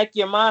 And like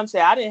your mom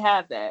said, I didn't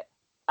have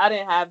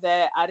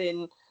that.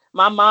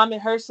 My mom and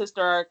her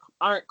sister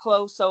aren't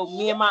close, so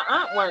me and my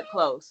aunt weren't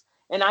close.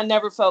 And I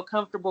never felt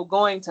comfortable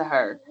going to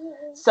her.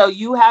 So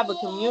you have a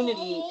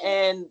community,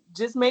 and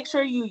just make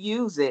sure you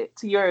use it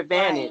to your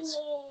advantage.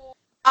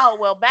 Oh,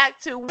 well,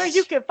 back to where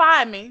you can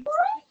find me.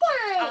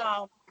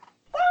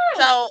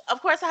 So,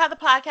 of course, I have the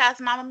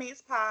podcast, Mama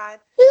Meets Pod,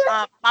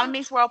 Mama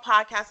Meets World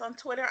Podcast. On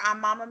Twitter, I'm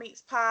Mama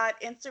Meets Pod.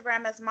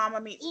 Instagram is Mama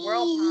Meets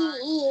World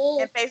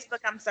Pod. And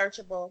Facebook, I'm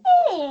searchable.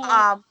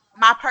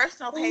 My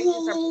personal pages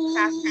are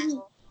Podcast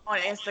Channel on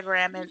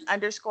Instagram and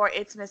 _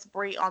 it's Miss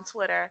Bree on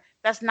Twitter.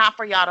 That's not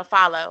for y'all to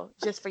follow,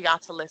 just for y'all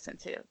to listen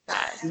to,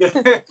 guys.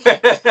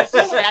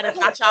 That is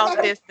not y'all's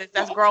business.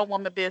 That's grown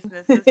woman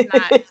business. Let's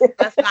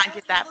not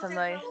get that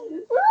familiar.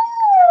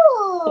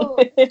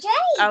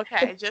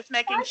 Okay, just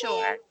making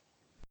sure.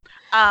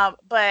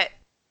 But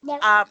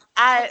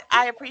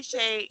I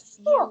appreciate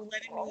you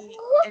letting me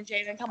and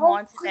Jaden come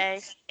on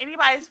today.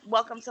 Anybody's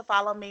welcome to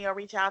follow me or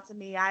reach out to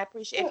me. I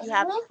appreciate if you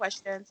have any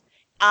questions.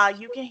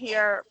 You can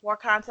hear more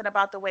content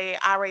about the way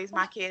I raise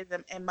my kids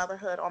and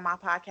motherhood on my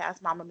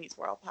podcast, Mama Meets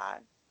World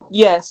Pod.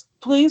 Yes,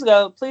 please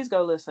go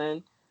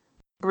listen.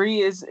 Bree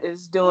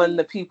is doing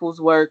the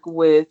people's work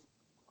with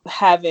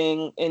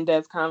having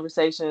in-depth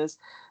conversations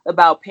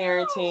about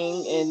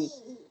parenting and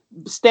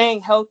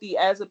staying healthy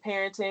as a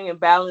parenting and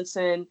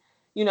balancing,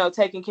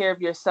 taking care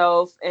of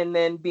yourself and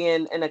then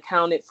being an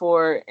accounted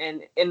for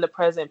and in the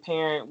present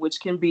parent, which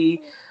can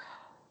be,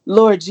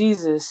 Lord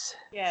Jesus,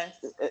 yes,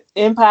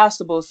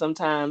 impossible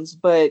sometimes,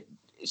 but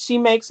she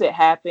makes it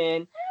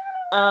happen.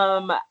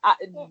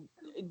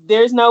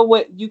 There's no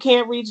way you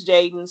can't reach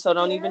Jaden, so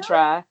don't even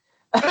try.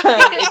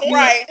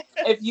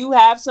 If you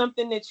have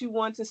something that you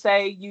want to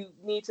say, you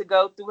need to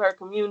go through her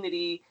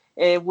community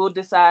and we'll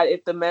decide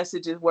if the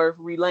message is worth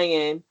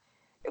relaying,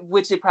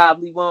 which it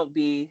probably won't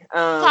be.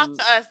 Talk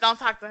to us, don't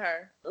talk to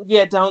her.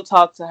 Yeah, don't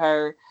talk to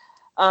her.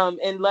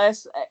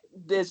 Unless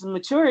as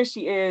mature as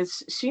she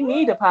is, she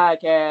need a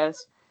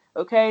podcast,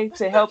 okay,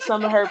 to help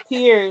some of her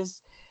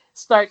peers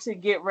start to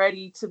get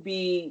ready to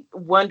be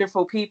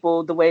wonderful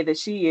people the way that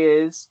she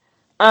is.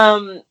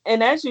 And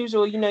as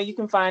usual, you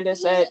can find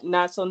us at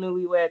Not So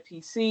Newlywed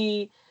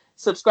PC.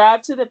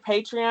 Subscribe to the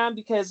Patreon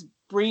because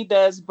Bree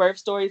does birth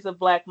stories of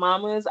Black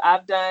mamas.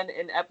 I've done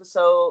an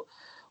episode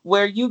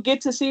where you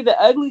get to see the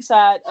ugly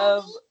side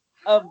of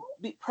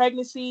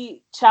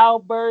pregnancy,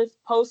 childbirth,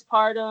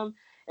 postpartum,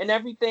 and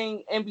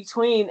everything in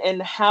between,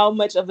 and how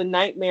much of a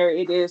nightmare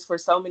it is for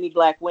so many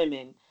Black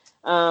women.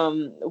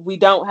 We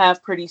don't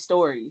have pretty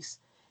stories.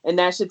 And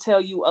that should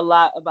tell you a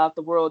lot about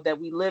the world that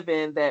we live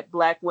in, that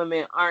Black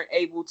women aren't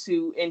able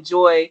to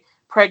enjoy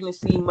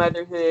pregnancy,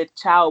 motherhood,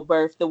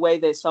 childbirth the way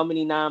that so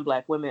many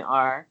non-Black women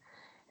are.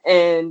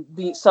 And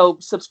so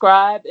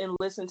subscribe and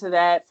listen to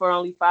that for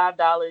only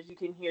 $5. You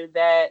can hear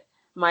that.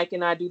 Mike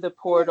and I do the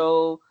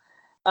portal.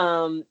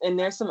 And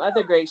there's some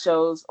other great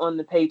shows on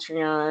the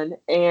Patreon.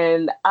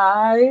 And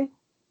I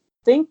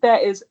think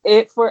that is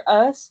it for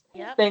us.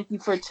 Yep. Thank you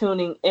for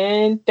tuning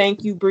in.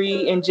 Thank you,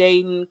 Bree and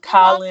Jaden,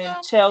 Colin,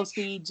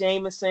 Chelsea,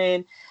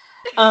 Jameson,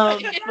 for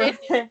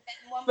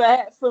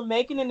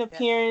making an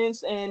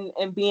appearance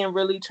and being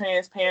really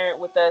transparent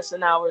with us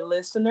and our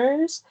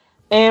listeners.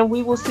 And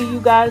we will see you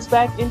guys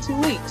back in 2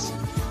 weeks.